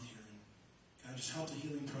of the month here. And God, just help the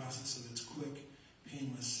healing process so that it's quick,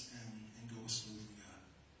 painless, and goes smoothly, God.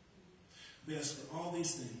 We ask for all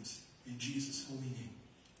these things in Jesus' holy name.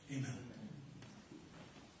 Amen.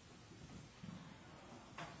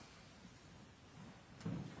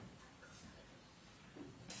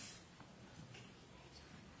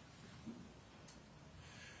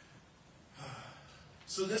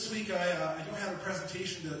 So this week I don't have a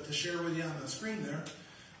presentation to share with you on the screen there.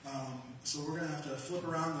 So we're going to have to flip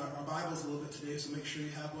around our Bibles a little bit today, so make sure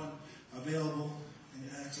you have one available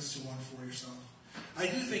and access to one for yourself. I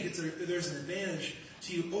do think there's an advantage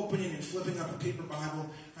to you opening and flipping up a paper Bible.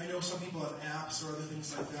 I know some people have apps or other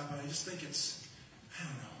things like that, but I just think it's, I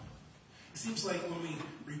don't know. It seems like when we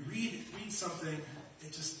read something,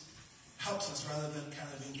 it just helps us rather than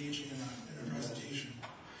kind of engaging in a presentation.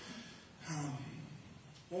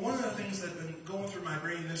 Well, one of the things that have been going through my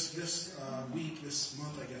brain this week, this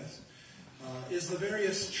month, I guess, is the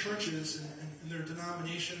various churches and their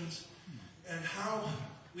denominations and how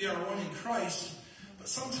we are one in Christ, but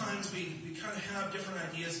sometimes we kind of have different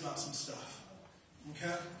ideas about some stuff.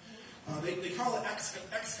 Okay? They call it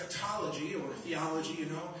eschatology or theology, you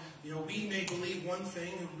know. We may believe one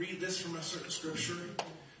thing and read this from a certain scripture,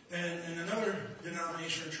 and another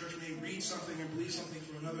denomination or church may read something and believe something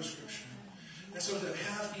from another scripture. And so to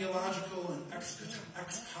have theological and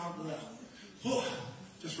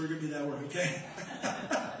just forgive me that word, okay?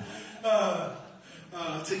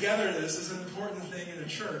 Togetherness is an important thing in a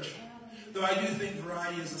church. Though I do think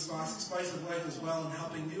variety is a spice of life as well, and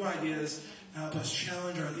helping new ideas help us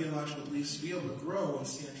challenge our theological beliefs to be able to grow and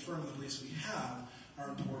stand firm in the beliefs we have are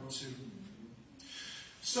important too.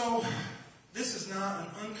 So, this is not an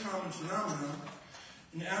uncommon phenomenon.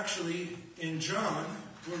 And actually, in John,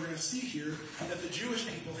 we're going to see here that the Jewish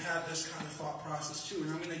people had this kind of thought process too.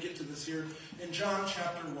 And I'm going to get to this here in John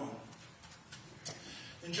chapter 1.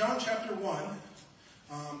 In John chapter 1,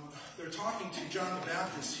 they're talking to John the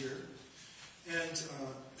Baptist here. And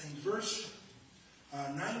in verse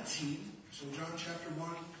 19, so John chapter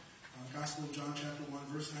 1, Gospel of John chapter 1,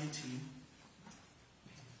 verse 19,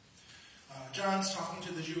 John's talking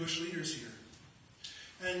to the Jewish leaders here.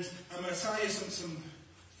 And I'm going to tell you some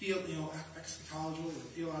eschatological or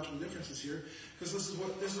theological differences here, because this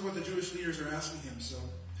is what the Jewish leaders are asking him. So,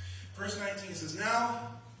 verse 19 says,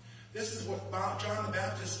 "Now, this is what John the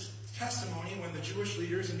Baptist's testimony when the Jewish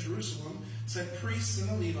leaders in Jerusalem sent priests and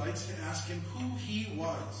the Levites to ask him who he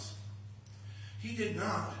was. He did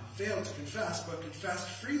not fail to confess, but confessed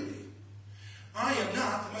freely, 'I am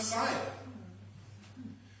not the Messiah.'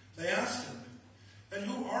 They asked him, 'Then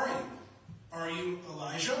who are you? Are you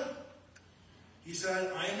Elijah?' He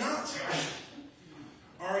said, 'I am not.'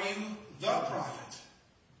 'Are you the prophet?'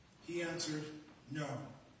 He answered, 'No.'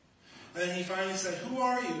 And then he finally said, 'Who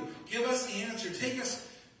are you? Give us the answer. Take us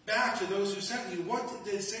back to those who sent you. What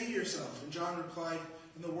did they say to yourself?' And John replied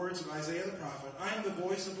in the words of Isaiah the prophet, 'I am the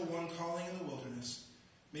voice of the one calling in the wilderness,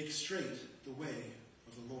 make straight the way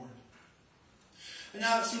of the Lord.'" And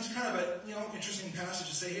now it seems kind of an interesting passage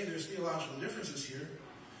to say, hey, there's theological differences here.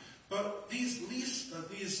 But these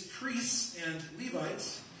priests and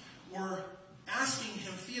Levites were asking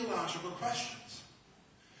him theological questions.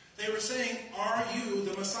 They were saying, "Are you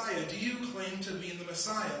the Messiah? Do you claim to be the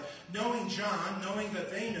Messiah?" Knowing John, knowing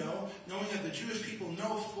that they know, knowing that the Jewish people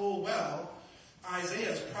know full well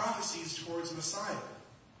Isaiah's prophecies towards Messiah.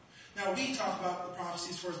 Now, we talk about the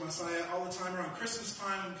prophecies towards Messiah all the time around Christmas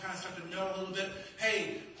time. We kind of start to know a little bit,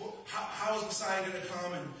 hey, how is Messiah going to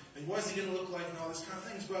come, and what is he going to look like, and all these kind of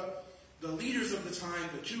things. But the leaders of the time,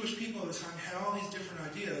 the Jewish people of the time, had all these different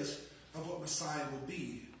ideas of what Messiah would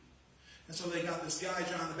be. And so they got this guy,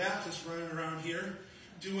 John the Baptist, running around here,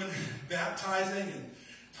 doing baptizing and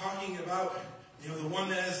talking about, the one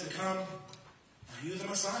that is to come. Are you the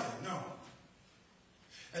Messiah? No.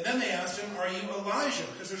 And then they asked him, "Are you Elijah?"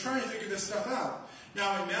 Because they're trying to figure this stuff out.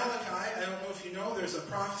 Now in Malachi, I don't know if you know, there's a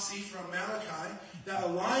prophecy from Malachi that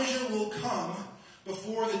Elijah will come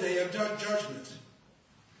before the day of judgment.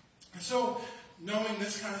 And so, knowing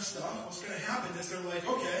this kind of stuff, what's going to happen is they're like,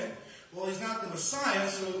 okay, well, he's not the Messiah,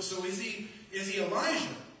 so is he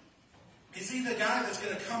Elijah? Is he the guy that's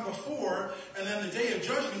going to come before, and then the day of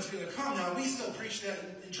judgment is going to come? Now, we still preach that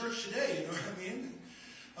in church today, you know what I mean?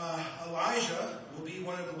 Elijah will be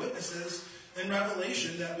one of the witnesses in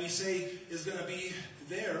Revelation that we say is going to be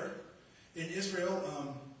there in Israel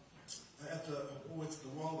at the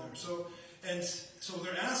wall there. So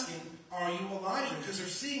they're asking, are you Elijah? Because they're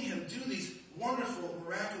seeing him do these wonderful,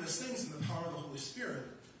 miraculous things in the power of the Holy Spirit.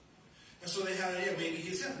 And so they had an idea, maybe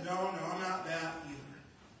he's him. No, I'm not that either.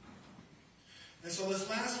 And so this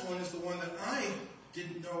last one is the one that I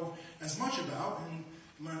didn't know as much about, and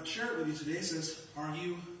I'm going to share it with you today. It says, are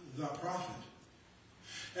you the prophet?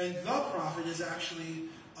 And the prophet is actually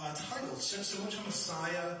a title, similar to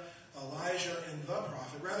Messiah, Elijah, and the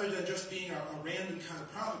prophet, rather than just being a random kind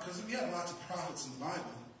of prophet, because we have lots of prophets in the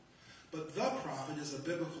Bible. But the prophet is a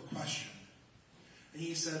biblical question. And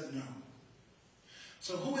he said no.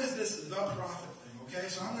 So who is this the prophet thing? Okay,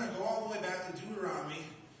 so I'm going to go all the way back to Deuteronomy.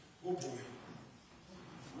 Oh boy.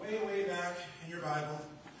 Way back in your Bible.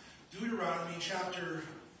 Deuteronomy chapter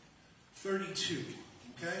 32.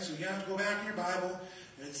 Okay, so you have to go back in your Bible.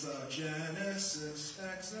 It's Genesis,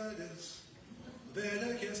 Exodus,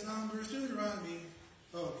 Leviticus, Numbers, Deuteronomy.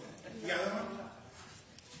 Okay. You got that one?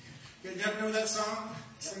 You ever know that song?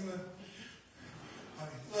 Sing the...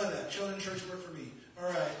 Okay, love that. Children church work for me.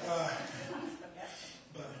 Alright.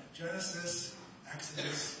 But Genesis,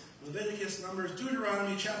 Exodus, Leviticus, Numbers,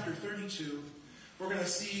 Deuteronomy chapter 32. We're going to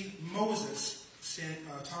see Moses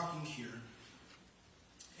talking here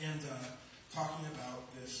and talking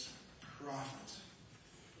about this prophet.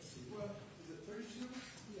 Let's see, what is it? 32?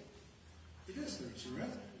 Yeah. It is 32, right?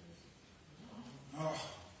 Oh,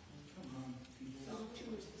 come on, people. Psalm 2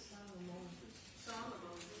 is the Song of Moses. Song of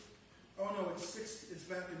Moses. Oh no, it's 6. It's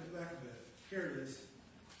back in the back a bit. Here it is.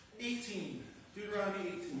 18. Deuteronomy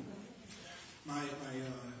 18. My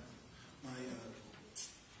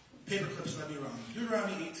paper clips let me wrong.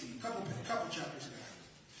 Deuteronomy 18, couple chapters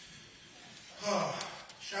back.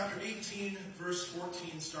 Chapter 18, verse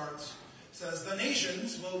 14 starts. It says, the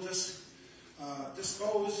nations will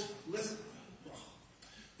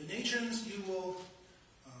the nations you will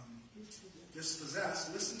dispossess.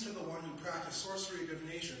 Listen to the one who practiced sorcery,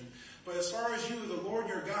 divination. But as far as you, the Lord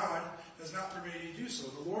your God has not permitted you to do so.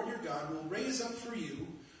 The Lord your God will raise up for you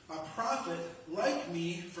a prophet like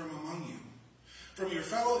me from among you. From your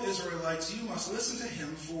fellow Israelites you must listen to him,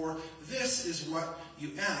 for this is what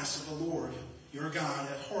you asked of the Lord your God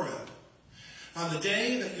at Horeb. On the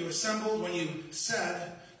day that you assembled, when you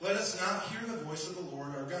said, let us not hear the voice of the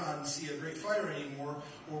Lord our God and see a great fire anymore,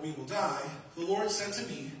 or we will die, the Lord said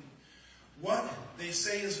to me, what they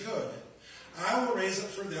say is good. I will raise up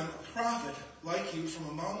for them a prophet like you from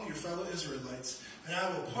among your fellow Israelites, and I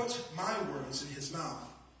will put my words in his mouth.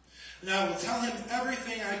 And I will tell him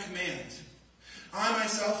everything I command. I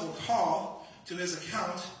myself will call to his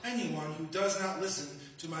account anyone who does not listen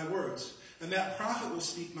to my words, and that prophet will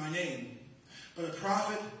speak my name. But a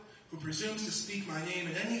prophet who presumes to speak my name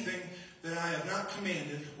in anything that I have not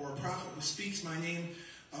commanded, or a prophet who speaks my name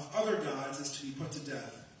of other gods, is to be put to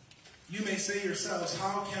death. You may say yourselves,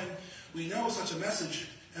 how can we know such a message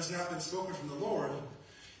has not been spoken from the Lord?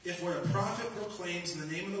 If what a prophet proclaims in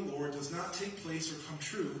the name of the Lord does not take place or come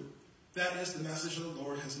true, that is, the message of the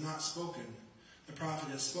Lord has not spoken. The prophet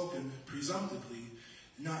has spoken presumptively,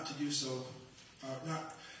 not to do so.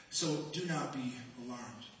 So do not be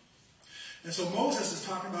alarmed. And so Moses is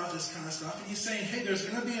talking about this kind of stuff, and he's saying, hey, there's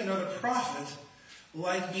going to be another prophet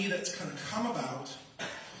like me that's going to come about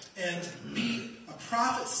and be a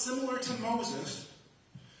prophet similar to Moses,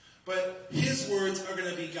 but his words are going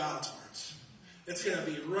to be God's words. It's going to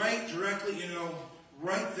be right directly,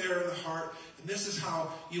 right there in the heart. And this is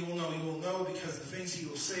how you will know. You will know because the things he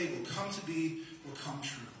will say will come to be, will come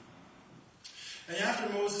true. And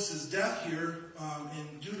after Moses' death here,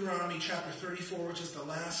 in Deuteronomy chapter 34, which is the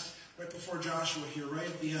last, right before Joshua here, right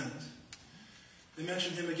at the end, they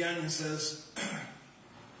mention him again and says,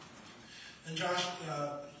 and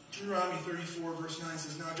Deuteronomy 34, verse 9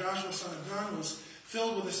 says, now Joshua son of Nun was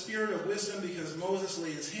filled with the spirit of wisdom because Moses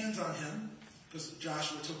laid his hands on him, because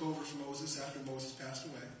Joshua took over from Moses after Moses passed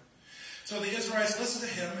away. So the Israelites listened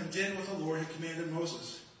to him and did what the Lord had commanded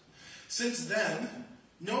Moses. Since then,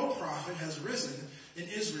 no prophet has risen in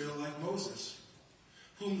Israel like Moses,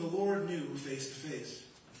 whom the Lord knew face to face,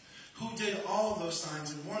 who did all those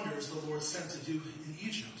signs and wonders the Lord sent to do in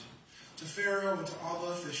Egypt, to Pharaoh and to all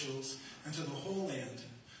the officials and to the whole land.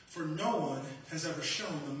 For no one has ever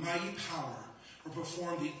shown the mighty power or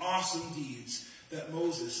performed the awesome deeds that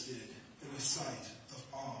Moses did in the sight of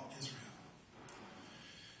all Israel.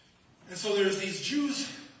 And so there's these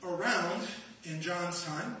Jews around in John's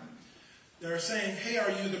time They're saying, hey, are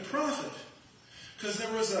you the prophet? Because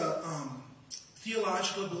there was a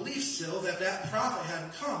theological belief still that prophet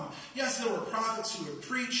hadn't come. Yes, there were prophets who had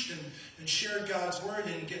preached and shared God's word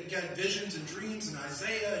and get visions and dreams, and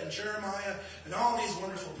Isaiah and Jeremiah and all these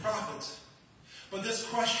wonderful prophets. But this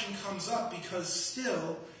question comes up because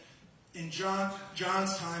still in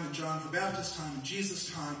John's time, in John the Baptist's time, in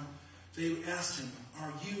Jesus' time, they asked him,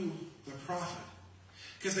 are you the prophet?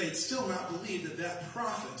 Because they had still not believed that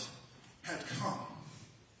prophet had come.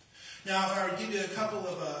 Now, if I were to give you a couple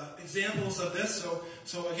of examples of this,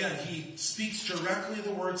 so again, he speaks directly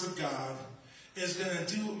the words of God, is going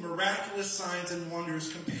to do miraculous signs and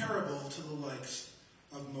wonders comparable to the likes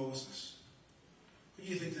of Moses. What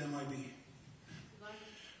do you think that might be?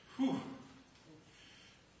 Whew.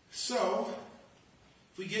 So,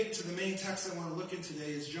 if we get to the main text I want to look in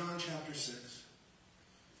today is John chapter 6.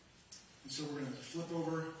 And so we're going to flip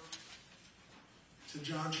over to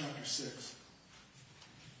John chapter 6.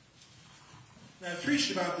 Now, I've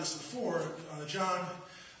preached about this before,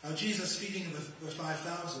 Jesus feeding the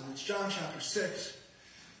 5,000. It's John chapter 6.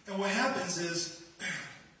 And what happens is,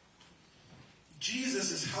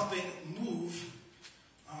 Jesus is helping move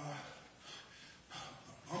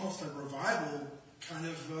almost a revival kind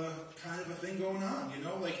of a thing going on, you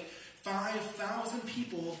know? Like 5,000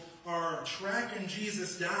 people are tracking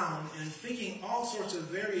Jesus down and thinking all sorts of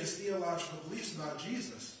various theological beliefs about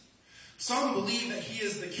Jesus. Some believe that he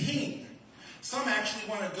is the king. Some actually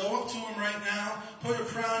want to go up to him right now, put a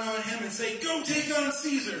crown on him and say, go take on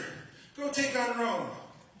Caesar. Go take on Rome.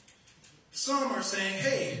 Some are saying,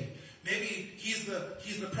 hey, maybe he's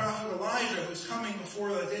the prophet Elijah who's coming before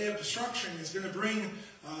the day of destruction. He's going to bring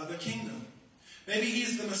the kingdom. Maybe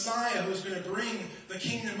he's the Messiah who's going to bring the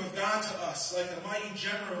kingdom of God to us, like a mighty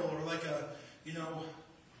general or like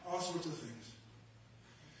all sorts of things.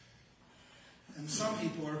 And some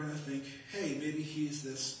people are going to think, hey, maybe he's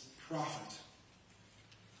this prophet.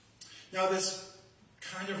 Now, this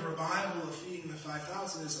kind of revival of feeding the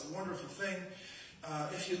 5,000 is a wonderful thing.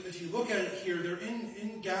 If you look at it here, they're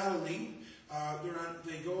in Galilee.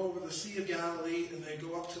 They go over the Sea of Galilee and they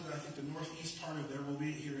go up to the northeast part of there. We'll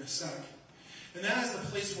read it here in a sec. And that is the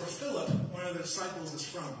place where Philip, one of the disciples, is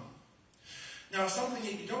from. Now, something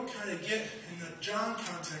that you don't kind of get in the John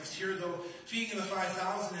context here, though feeding the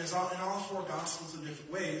 5,000 is in all four Gospels in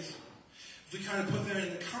different ways. If we kind of put that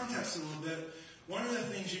into context a little bit, one of the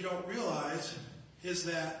things you don't realize is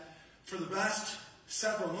that for the last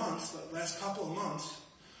several months, the last couple of months,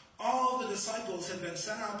 all the disciples have been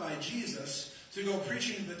sent out by Jesus to go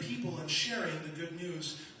preaching to the people and sharing the good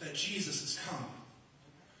news that Jesus has come.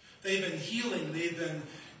 They've been healing, they've been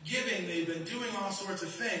giving, they've been doing all sorts of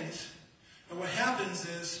things. And what happens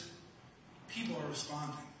is people are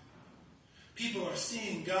responding. People are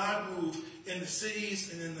seeing God move in the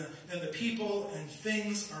cities and in the people, and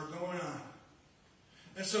things are going on.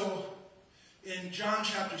 And so in John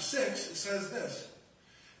chapter 6, it says this.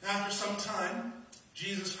 After some time,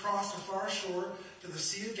 Jesus crossed the far shore to the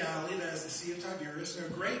Sea of Galilee, that is the Sea of Tiberias, and a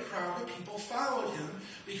great crowd of people followed him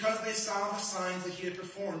because they saw the signs that he had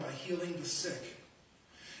performed by healing the sick.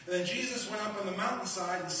 And then Jesus went up on the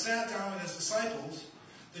mountainside and sat down with his disciples.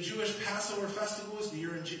 The Jewish Passover festival was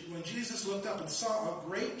near, and when Jesus looked up and saw a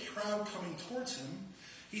great crowd coming towards him,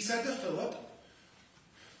 he said to Philip,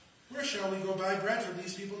 where shall we go buy bread for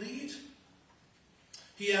these people to eat?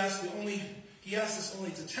 He asked this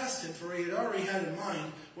only to test him, for he had already had in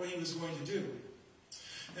mind what he was going to do.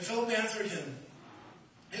 And Philip answered him,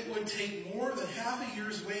 it would take more than half a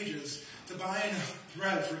year's wages to buy enough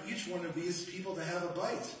bread for each one of these people to have a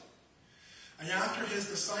bite. And after his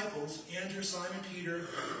disciples, Andrew, Simon, Peter,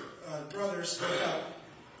 brothers, spoke up,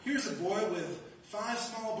 here's a boy with 5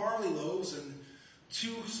 small barley loaves and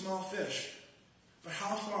 2 small fish. But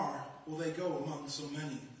how far will they go among so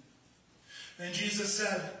many? And Jesus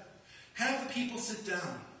said, have the people sit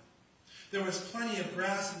down. There was plenty of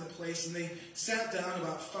grass in the place, and they sat down.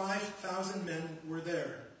 About 5,000 men were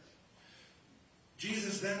there.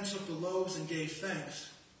 Jesus then took the loaves and gave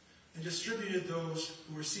thanks, and distributed those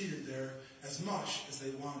who were seated there as much as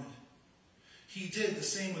they wanted. He did the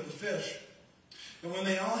same with the fish. And when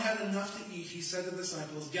they all had enough to eat, he said to the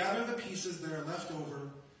disciples, gather the pieces that are left over,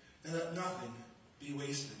 and let nothing be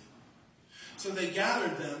wasted. So they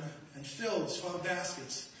gathered them and filled 12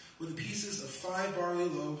 baskets with the pieces of 5 barley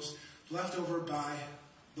loaves left over by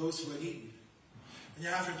those who had eaten. And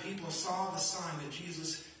after people saw the sign that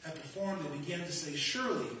Jesus had performed, they began to say,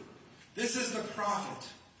 surely this is the prophet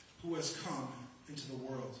who has come into the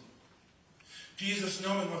world. Jesus,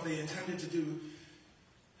 knowing what they intended to do,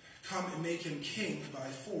 come and make him king by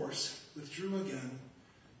force, withdrew again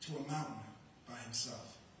to a mountain by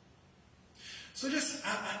himself. So just,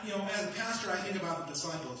 as a pastor, I think about the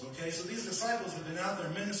disciples, okay? So these disciples have been out there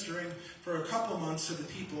ministering for a couple months to the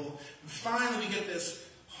people. And finally we get this,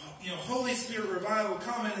 Holy Spirit revival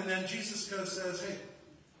coming, and then Jesus says, hey,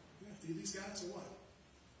 you have to feed these guys or what?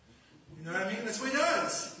 You know what I mean? That's what he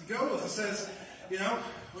does. He goes and says,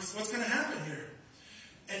 what's going to happen here?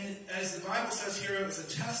 And as the Bible says here, it was a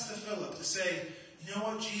test to Philip to say, you know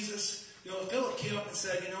what, Jesus? Philip came up and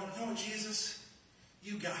said, you know what, Jesus?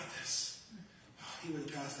 You got this. Oh, he would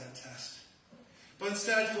have passed that test. But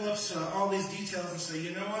instead, Philip's all these details and say,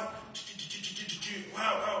 you know what?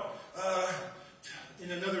 Wow. In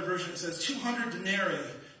another version, it says 200 denarii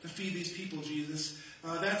to feed these people, Jesus.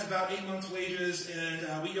 That's about 8 months' wages,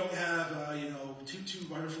 and we don't have, two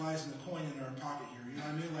butterflies and a coin in our pocket here. You know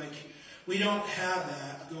what I mean? Like, we don't have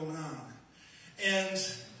that going on.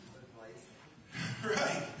 And,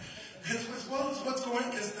 right. What's going on?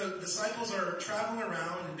 Because the disciples are traveling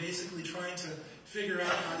around and basically trying to figure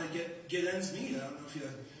out how to get ends meet. I don't know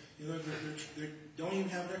if they don't even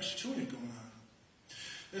have an extra tunic going on.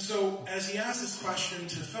 And so, as he asks this question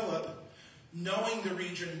to Philip, knowing the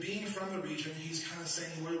region, being from the region, he's kind of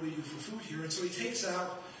saying, what do we do for food here? And so he takes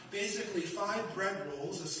out basically 5 bread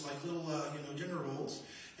rolls, it's like little, dinner rolls,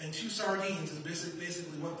 and 2 sardines is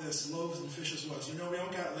basically what this loaves and fishes was. We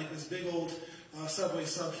don't got like this big old Subway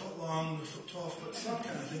sub foot long, 12-foot sub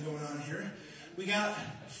kind of thing going on here. We got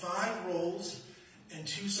 5 rolls and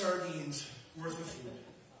 2 sardines worth of food.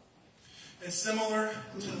 And similar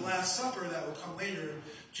to the Last Supper that will come later,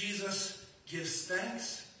 Jesus gives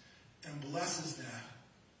thanks and blesses that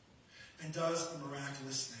and does a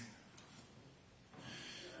miraculous thing.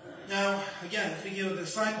 Now, again, if we give the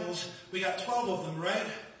disciples, we got 12 of them, right?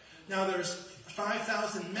 Now there's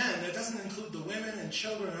 5,000 men. That doesn't include the women and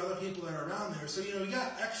children and other people that are around there. So, we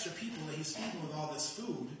got extra people that he's feeding with all this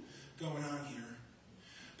food going on here.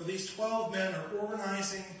 But these 12 men are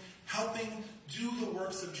organizing, helping do the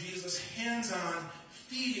works of Jesus, hands-on,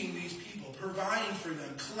 feeding these people, providing for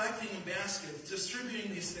them, collecting in baskets,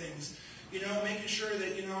 distributing these things, making sure that,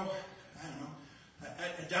 I don't know.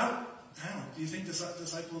 Do you think the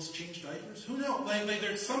disciples change diapers? Who knows? Like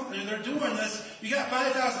there's something. They're doing this. You got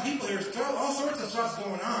 5,000 people here. All sorts of stuff's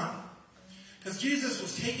going on. Because Jesus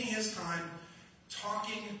was taking his time,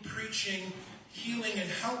 talking, preaching, healing, and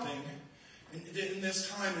helping in this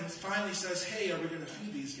time, and finally says, hey, are we going to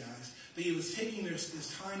feed these guys? But he was taking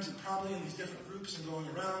his times and probably in these different groups and going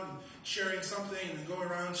around and sharing something and then going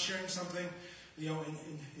around sharing something. And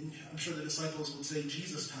I'm sure the disciples would say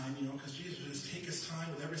Jesus time, because Jesus would just take his time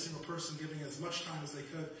with every single person, giving as much time as they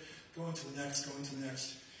could, going to the next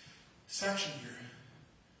section here.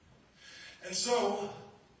 And so,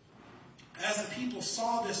 as the people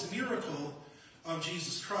saw this miracle of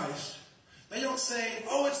Jesus Christ, they don't say,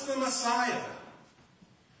 oh, it's the Messiah.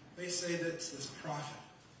 They say that it's this prophet.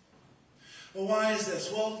 Well, why is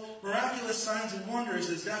this? Well, miraculous signs and wonders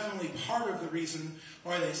is definitely part of the reason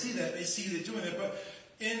why they see that. They see they're doing it. But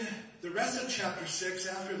in the rest of chapter 6,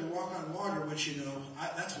 after the walk on water, which,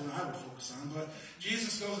 that's what I would focus on. But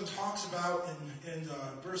Jesus goes and talks about in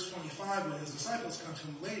verse 25, when his disciples come to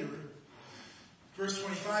him later. Verse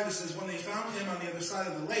 25, it says, when they found him on the other side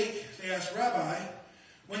of the lake, they asked, Rabbi,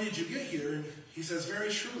 when did you get here? And he says, very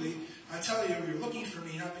truly, I tell you, you're looking for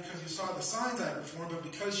me, not because you saw the signs I performed, but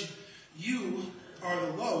because you are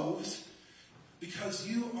the loaves,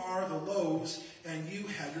 and you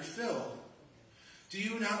had your fill. Do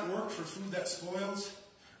you not work for food that spoils,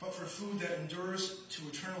 but for food that endures to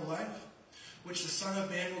eternal life, which the Son of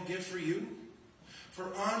Man will give for you?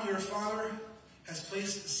 For on your Father has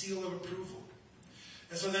placed the seal of approval.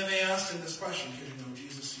 And so then they asked him this question, because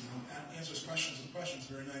Jesus answers questions with questions,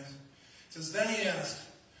 very nice. It says, then he asked,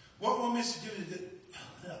 what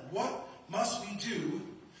must we do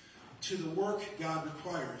to the work God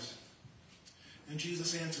requires? And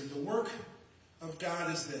Jesus answered, the work of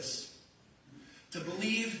God is this, to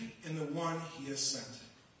believe in the one he has sent.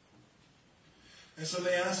 And so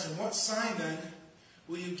they asked him, what sign then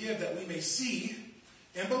will you give that we may see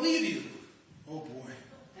and believe you? Oh boy.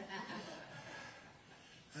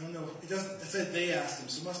 I don't know. It said they asked him,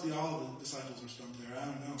 so it must be all of the disciples were stumped there. I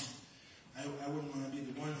don't know. I wouldn't want to be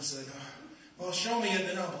the one that said, well, show me it,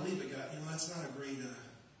 then I'll believe it, God. That's not a great...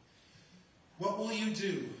 What will you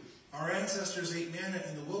do? Our ancestors ate manna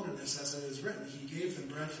in the wilderness, as it is written, he gave them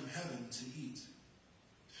bread from heaven to eat.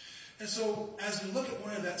 And so, as we look at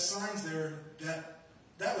one of that signs there,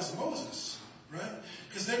 that was Moses, right?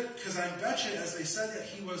 Because I bet you, as they said that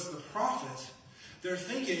he was the prophet, they're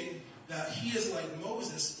thinking that he is like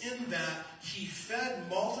Moses in that he fed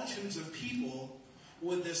multitudes of people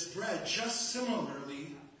with this bread, just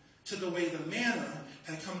similarly to the way the manna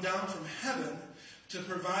had come down from heaven, to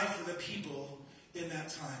provide for the people in that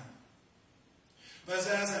time. But as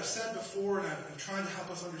I've said before, and I've tried to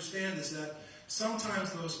help us understand, is that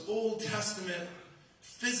sometimes those Old Testament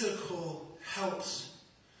physical helps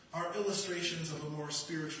are illustrations of a more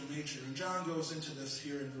spiritual nature. And John goes into this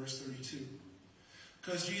here in verse 32.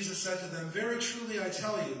 Because Jesus said to them, "Very truly I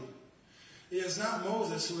tell you, it is not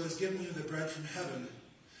Moses who has given you the bread from heaven,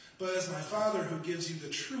 but it is my Father who gives you the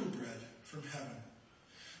true bread from heaven.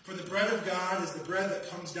 For the bread of God is the bread that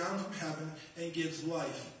comes down from heaven and gives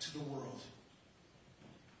life to the world."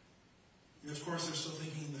 And of course, they're still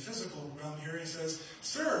thinking in the physical realm here. He says,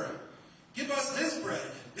 "Sir, give us this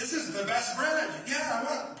bread. This is the best bread. Yeah, I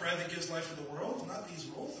want bread that gives life to the world, not these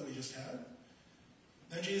rolls that we just had."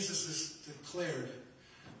 Then Jesus declared,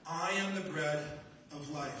 "I am the bread of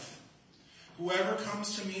life. Whoever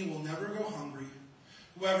comes to me will never go hungry.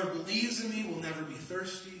 Whoever believes in me will never be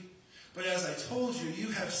thirsty. But as I told you, you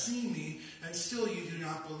have seen me, and still you do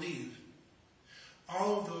not believe.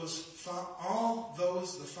 All those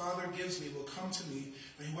the Father gives me will come to me,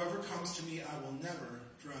 and whoever comes to me I will never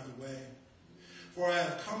drive away. For I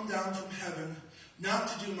have come down from heaven, not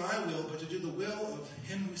to do my will, but to do the will of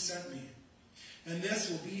him who sent me. And this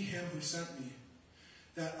will be him who sent me,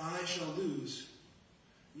 that I shall lose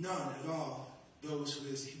none at all those who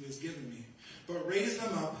he has given me, but raise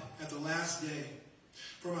them up at the last day.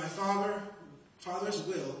 For my Father's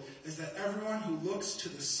will is that everyone who looks to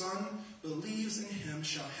the Son, believes in him,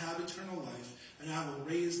 shall have eternal life, and I will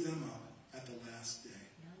raise them up at the last day."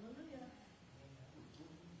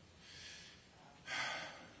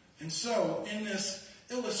 And so, in this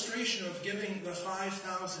illustration of giving the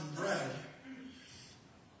 5,000 bread,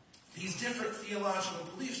 these different theological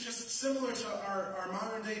beliefs, just similar to our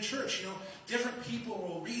modern day church, different people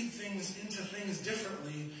will read things into things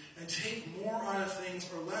differently and take more out of things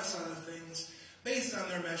or less out of things based on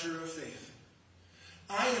their measure of faith.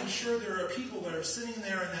 I am sure there are people that are sitting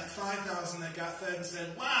there in that 5,000 that got fed and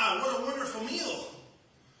said, "Wow, what a wonderful meal."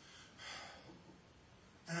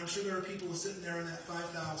 And I'm sure there are people sitting there in that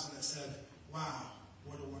 5,000 that said, "Wow,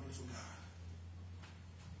 what a wonderful God."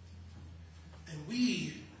 And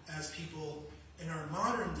we, as people in our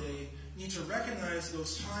modern day, need to recognize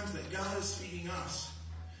those times that God is feeding us.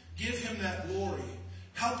 Give him that glory.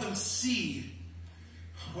 Help him see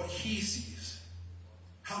what he sees.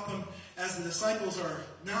 Help him, as the disciples are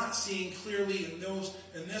not seeing clearly in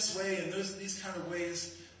this way and these kind of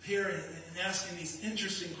ways here, and asking these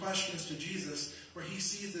interesting questions to Jesus, where he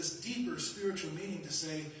sees this deeper spiritual meaning to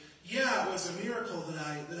say, yeah, it was a miracle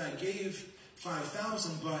that I gave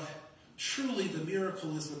 5,000, but truly the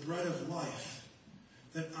miracle is the bread of life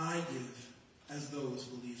that I give as those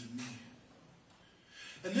who believe in me.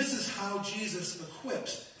 And this is how Jesus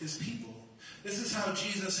equips his people. This is how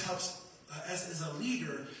Jesus helps, as a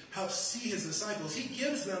leader, helps see his disciples. He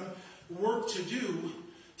gives them work to do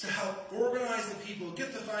to help organize the people,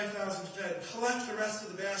 get the 5,000 fed, collect the rest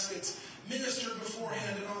of the baskets, minister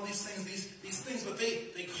beforehand, and all these things, but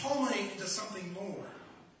they culminate into something more.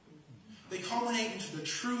 They culminate into the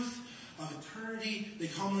truth of eternity. They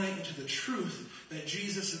culminate into the truth that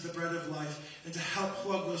Jesus is the bread of life, and to help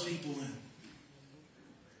plug those people in.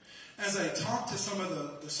 As I talked to some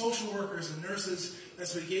of the social workers and nurses,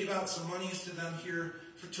 as we gave out some monies to them here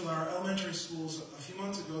to our elementary schools a few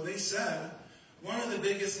months ago, they said one of the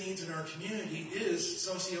biggest needs in our community is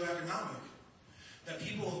socioeconomic. That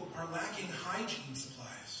people are lacking hygiene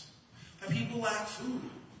supplies. That people lack food.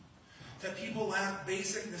 That people lack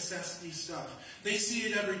basic necessity stuff. They see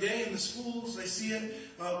it every day in the schools. They see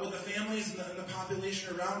it with the families and the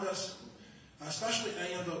population around us. Especially,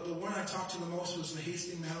 the one I talked to the most was the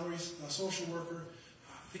Hastings Mallory's social worker.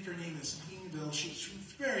 I think her name is Beanville. She's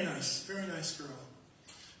a very nice girl.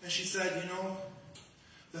 And she said,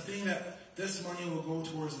 the thing that this money will go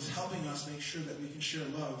towards is helping us make sure that we can share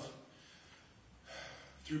love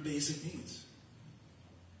through basic needs.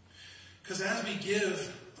 Because as we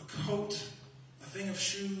give a coat, a thing of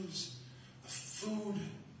shoes, a food,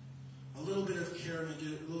 a little bit of care, and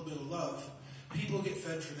a little bit of love, people get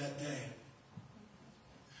fed for that day.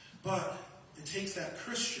 But it takes that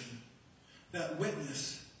Christian, that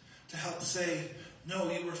witness, to help say, no,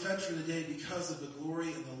 you were fed for the day because of the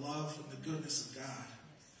glory and the love and the goodness of God.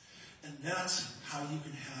 And that's how you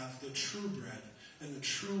can have the true bread and the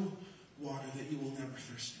true water that you will never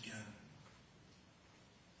thirst again.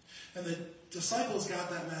 And the disciples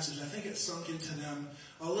got that message. I think it sunk into them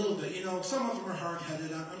a little bit. Some of them are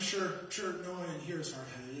hard-headed. I'm sure no one in here is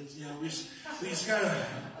hard-headed. We just got to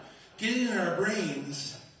get it in our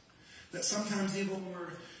brains that sometimes even when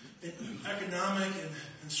we're in economic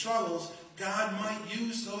and struggles, God might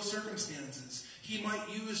use those circumstances. He might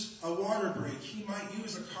use a water break. He might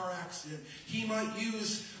use a car accident. He might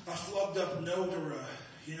use a flubbed up note or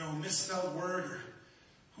a misspelled word, or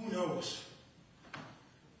who knows,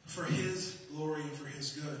 for His glory and for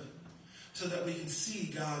His good, so that we can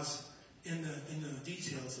see God's in the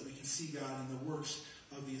details, that we can see God in the works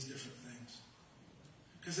of these different things.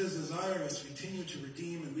 Because His desire is to continue to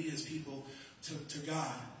redeem and lead His people to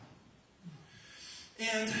God.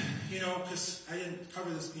 And, because I didn't cover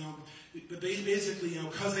this, but basically,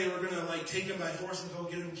 because they were going to, take him by force and go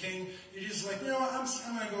get him king, you're just like, I'm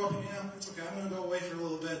going to go up, it's okay, I'm going to go away for a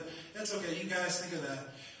little bit. It's okay, you guys think of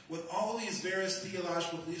that. With all these various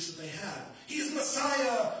theological beliefs that they had. He's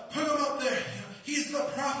Messiah, put him up there. He's the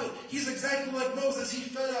prophet. He's exactly like Moses. He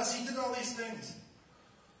fed us. He did all these things.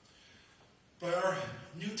 But our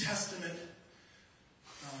New Testament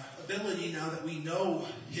ability, now that we know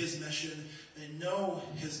His mission and know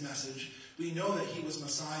His message, we know that He was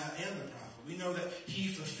Messiah and the prophet. We know that He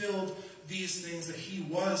fulfilled these things, that He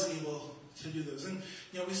was able to do those. And,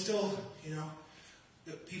 we still,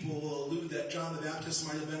 that people will allude that John the Baptist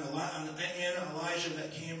might have been and Elijah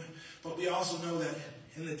that came, but we also know that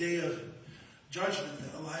in the day of judgment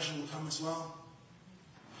that Elijah will come as well.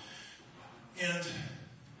 And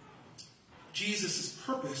Jesus'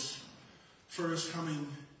 purpose for His coming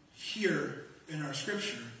here in our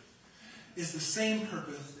scripture is the same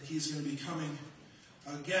purpose that He's going to be coming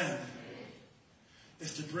again,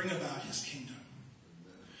 is to bring about His kingdom.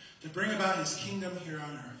 To bring about His kingdom here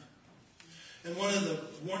on earth. And one of the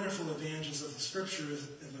wonderful advantages of the scripture is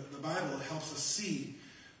the Bible helps us see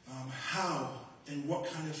how and what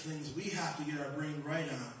kind of things we have to get our brain right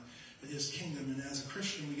on with His kingdom. And as a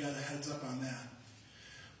Christian, we got a heads up on that.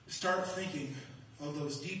 Start thinking of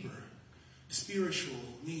those deeper spiritual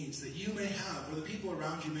needs that you may have, or the people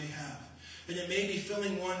around you may have. And it may be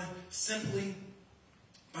filling one simply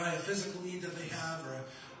by a physical need that they have,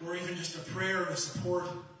 or even just a prayer and a support.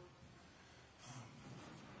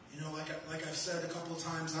 Like I've said a couple of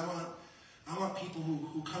times, I want people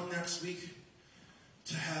who come next week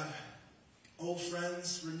to have old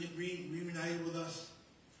friends reunited with us,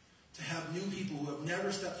 to have new people who have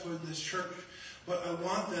never stepped foot in this church, but I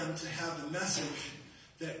want them to have the message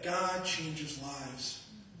that God changes lives.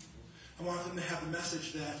 I want them to have the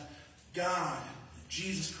message that God,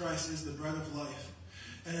 Jesus Christ, is the bread of life.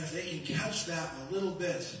 And if they can catch that a little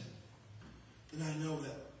bit, then I know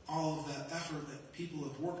that all of that effort that people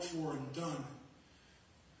have worked for and done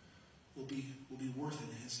will be worth it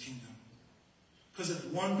in His kingdom. Because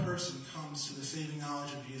if one person comes to the saving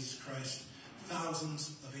knowledge of Jesus Christ,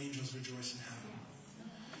 thousands of angels rejoice in heaven.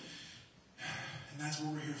 And that's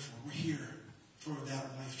what we're here for. We're here for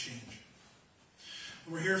that life change.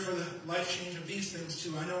 And we're here for the life change of these things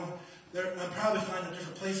too. I know I'll probably find a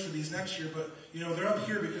different place for these next year, but they're up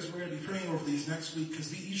here because we're going to be praying over these next week,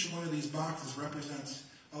 because each one of these boxes represents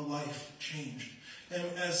a life changed. And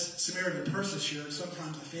as Samaritan Persis shared,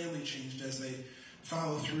 sometimes a family changed as they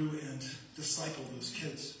follow through and disciple those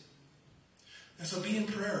kids. And so be in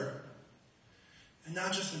prayer. And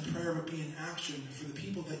not just in prayer, but be in action for the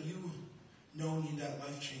people that you know need that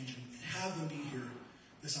life change, and have them be here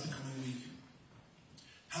this upcoming week.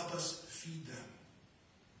 Help us feed them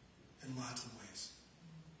in lots of ways.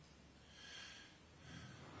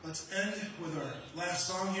 Let's end with our last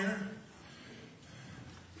song here.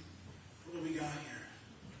 What do we got here?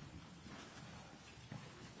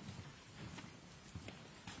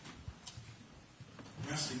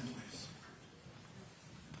 Resting place.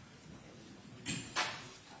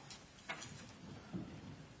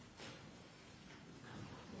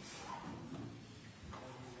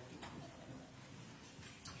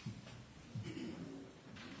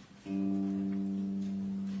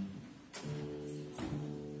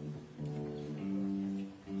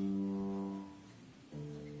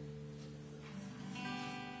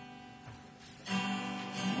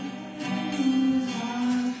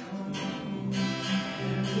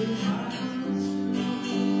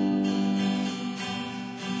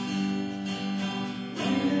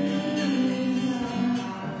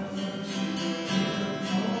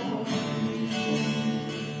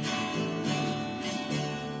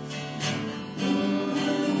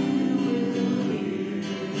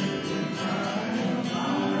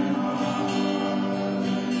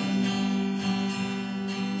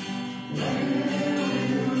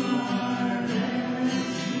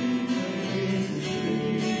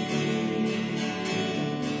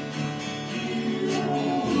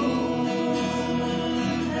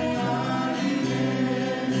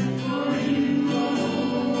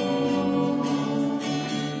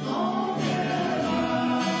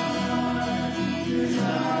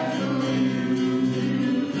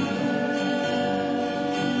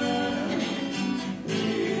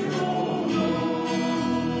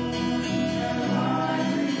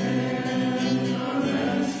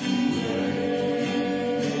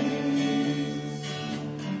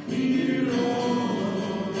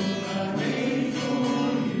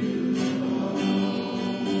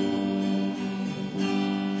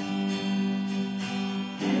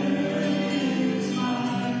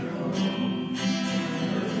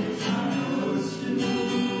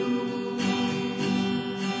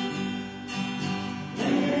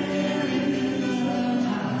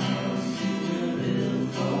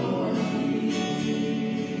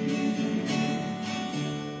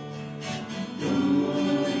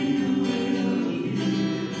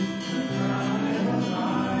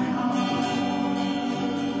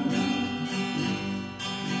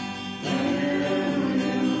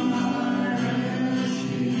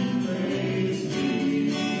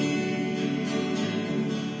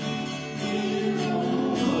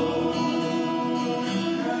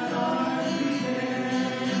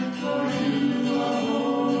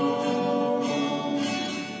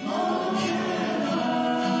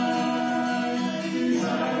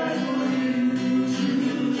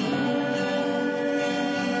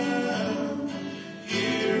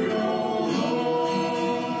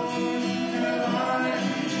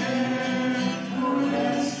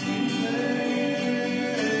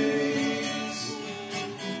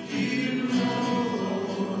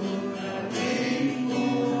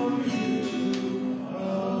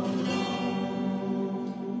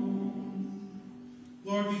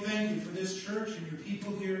 Lord, we thank you for this church and your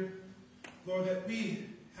people here. Lord, that we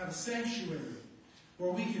have a sanctuary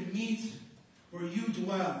where we can meet, where you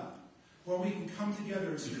dwell, where we can come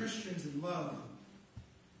together as Christians in love.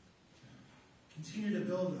 Continue to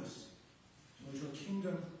build us. Let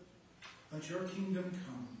your kingdom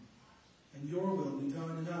come, and your will be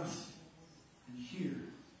done in us and here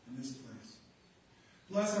in this place.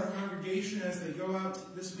 Bless our congregation as they go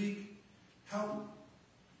out this week. Help them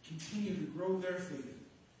continue to grow their faith.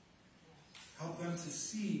 Help them to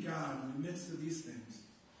see God in the midst of these things,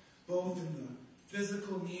 both in the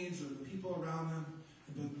physical needs of the people around them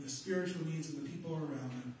and the spiritual needs of the people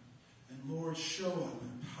around them. And Lord, show up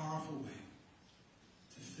in a powerful way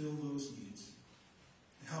to fill those needs.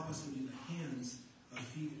 And help us to be the hands of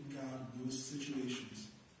feet in God in those situations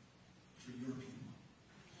for your people.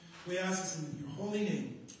 We ask this in your holy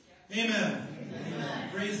name. Amen. Amen.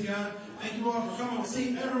 Praise God. Thank you all for coming. We'll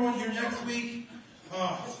see everyone here next week.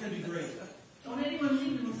 Oh, it's going to be great. Don't anyone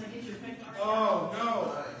leave unless I get your picture. Oh,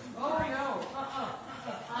 no. Oh, no.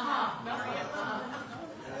 No.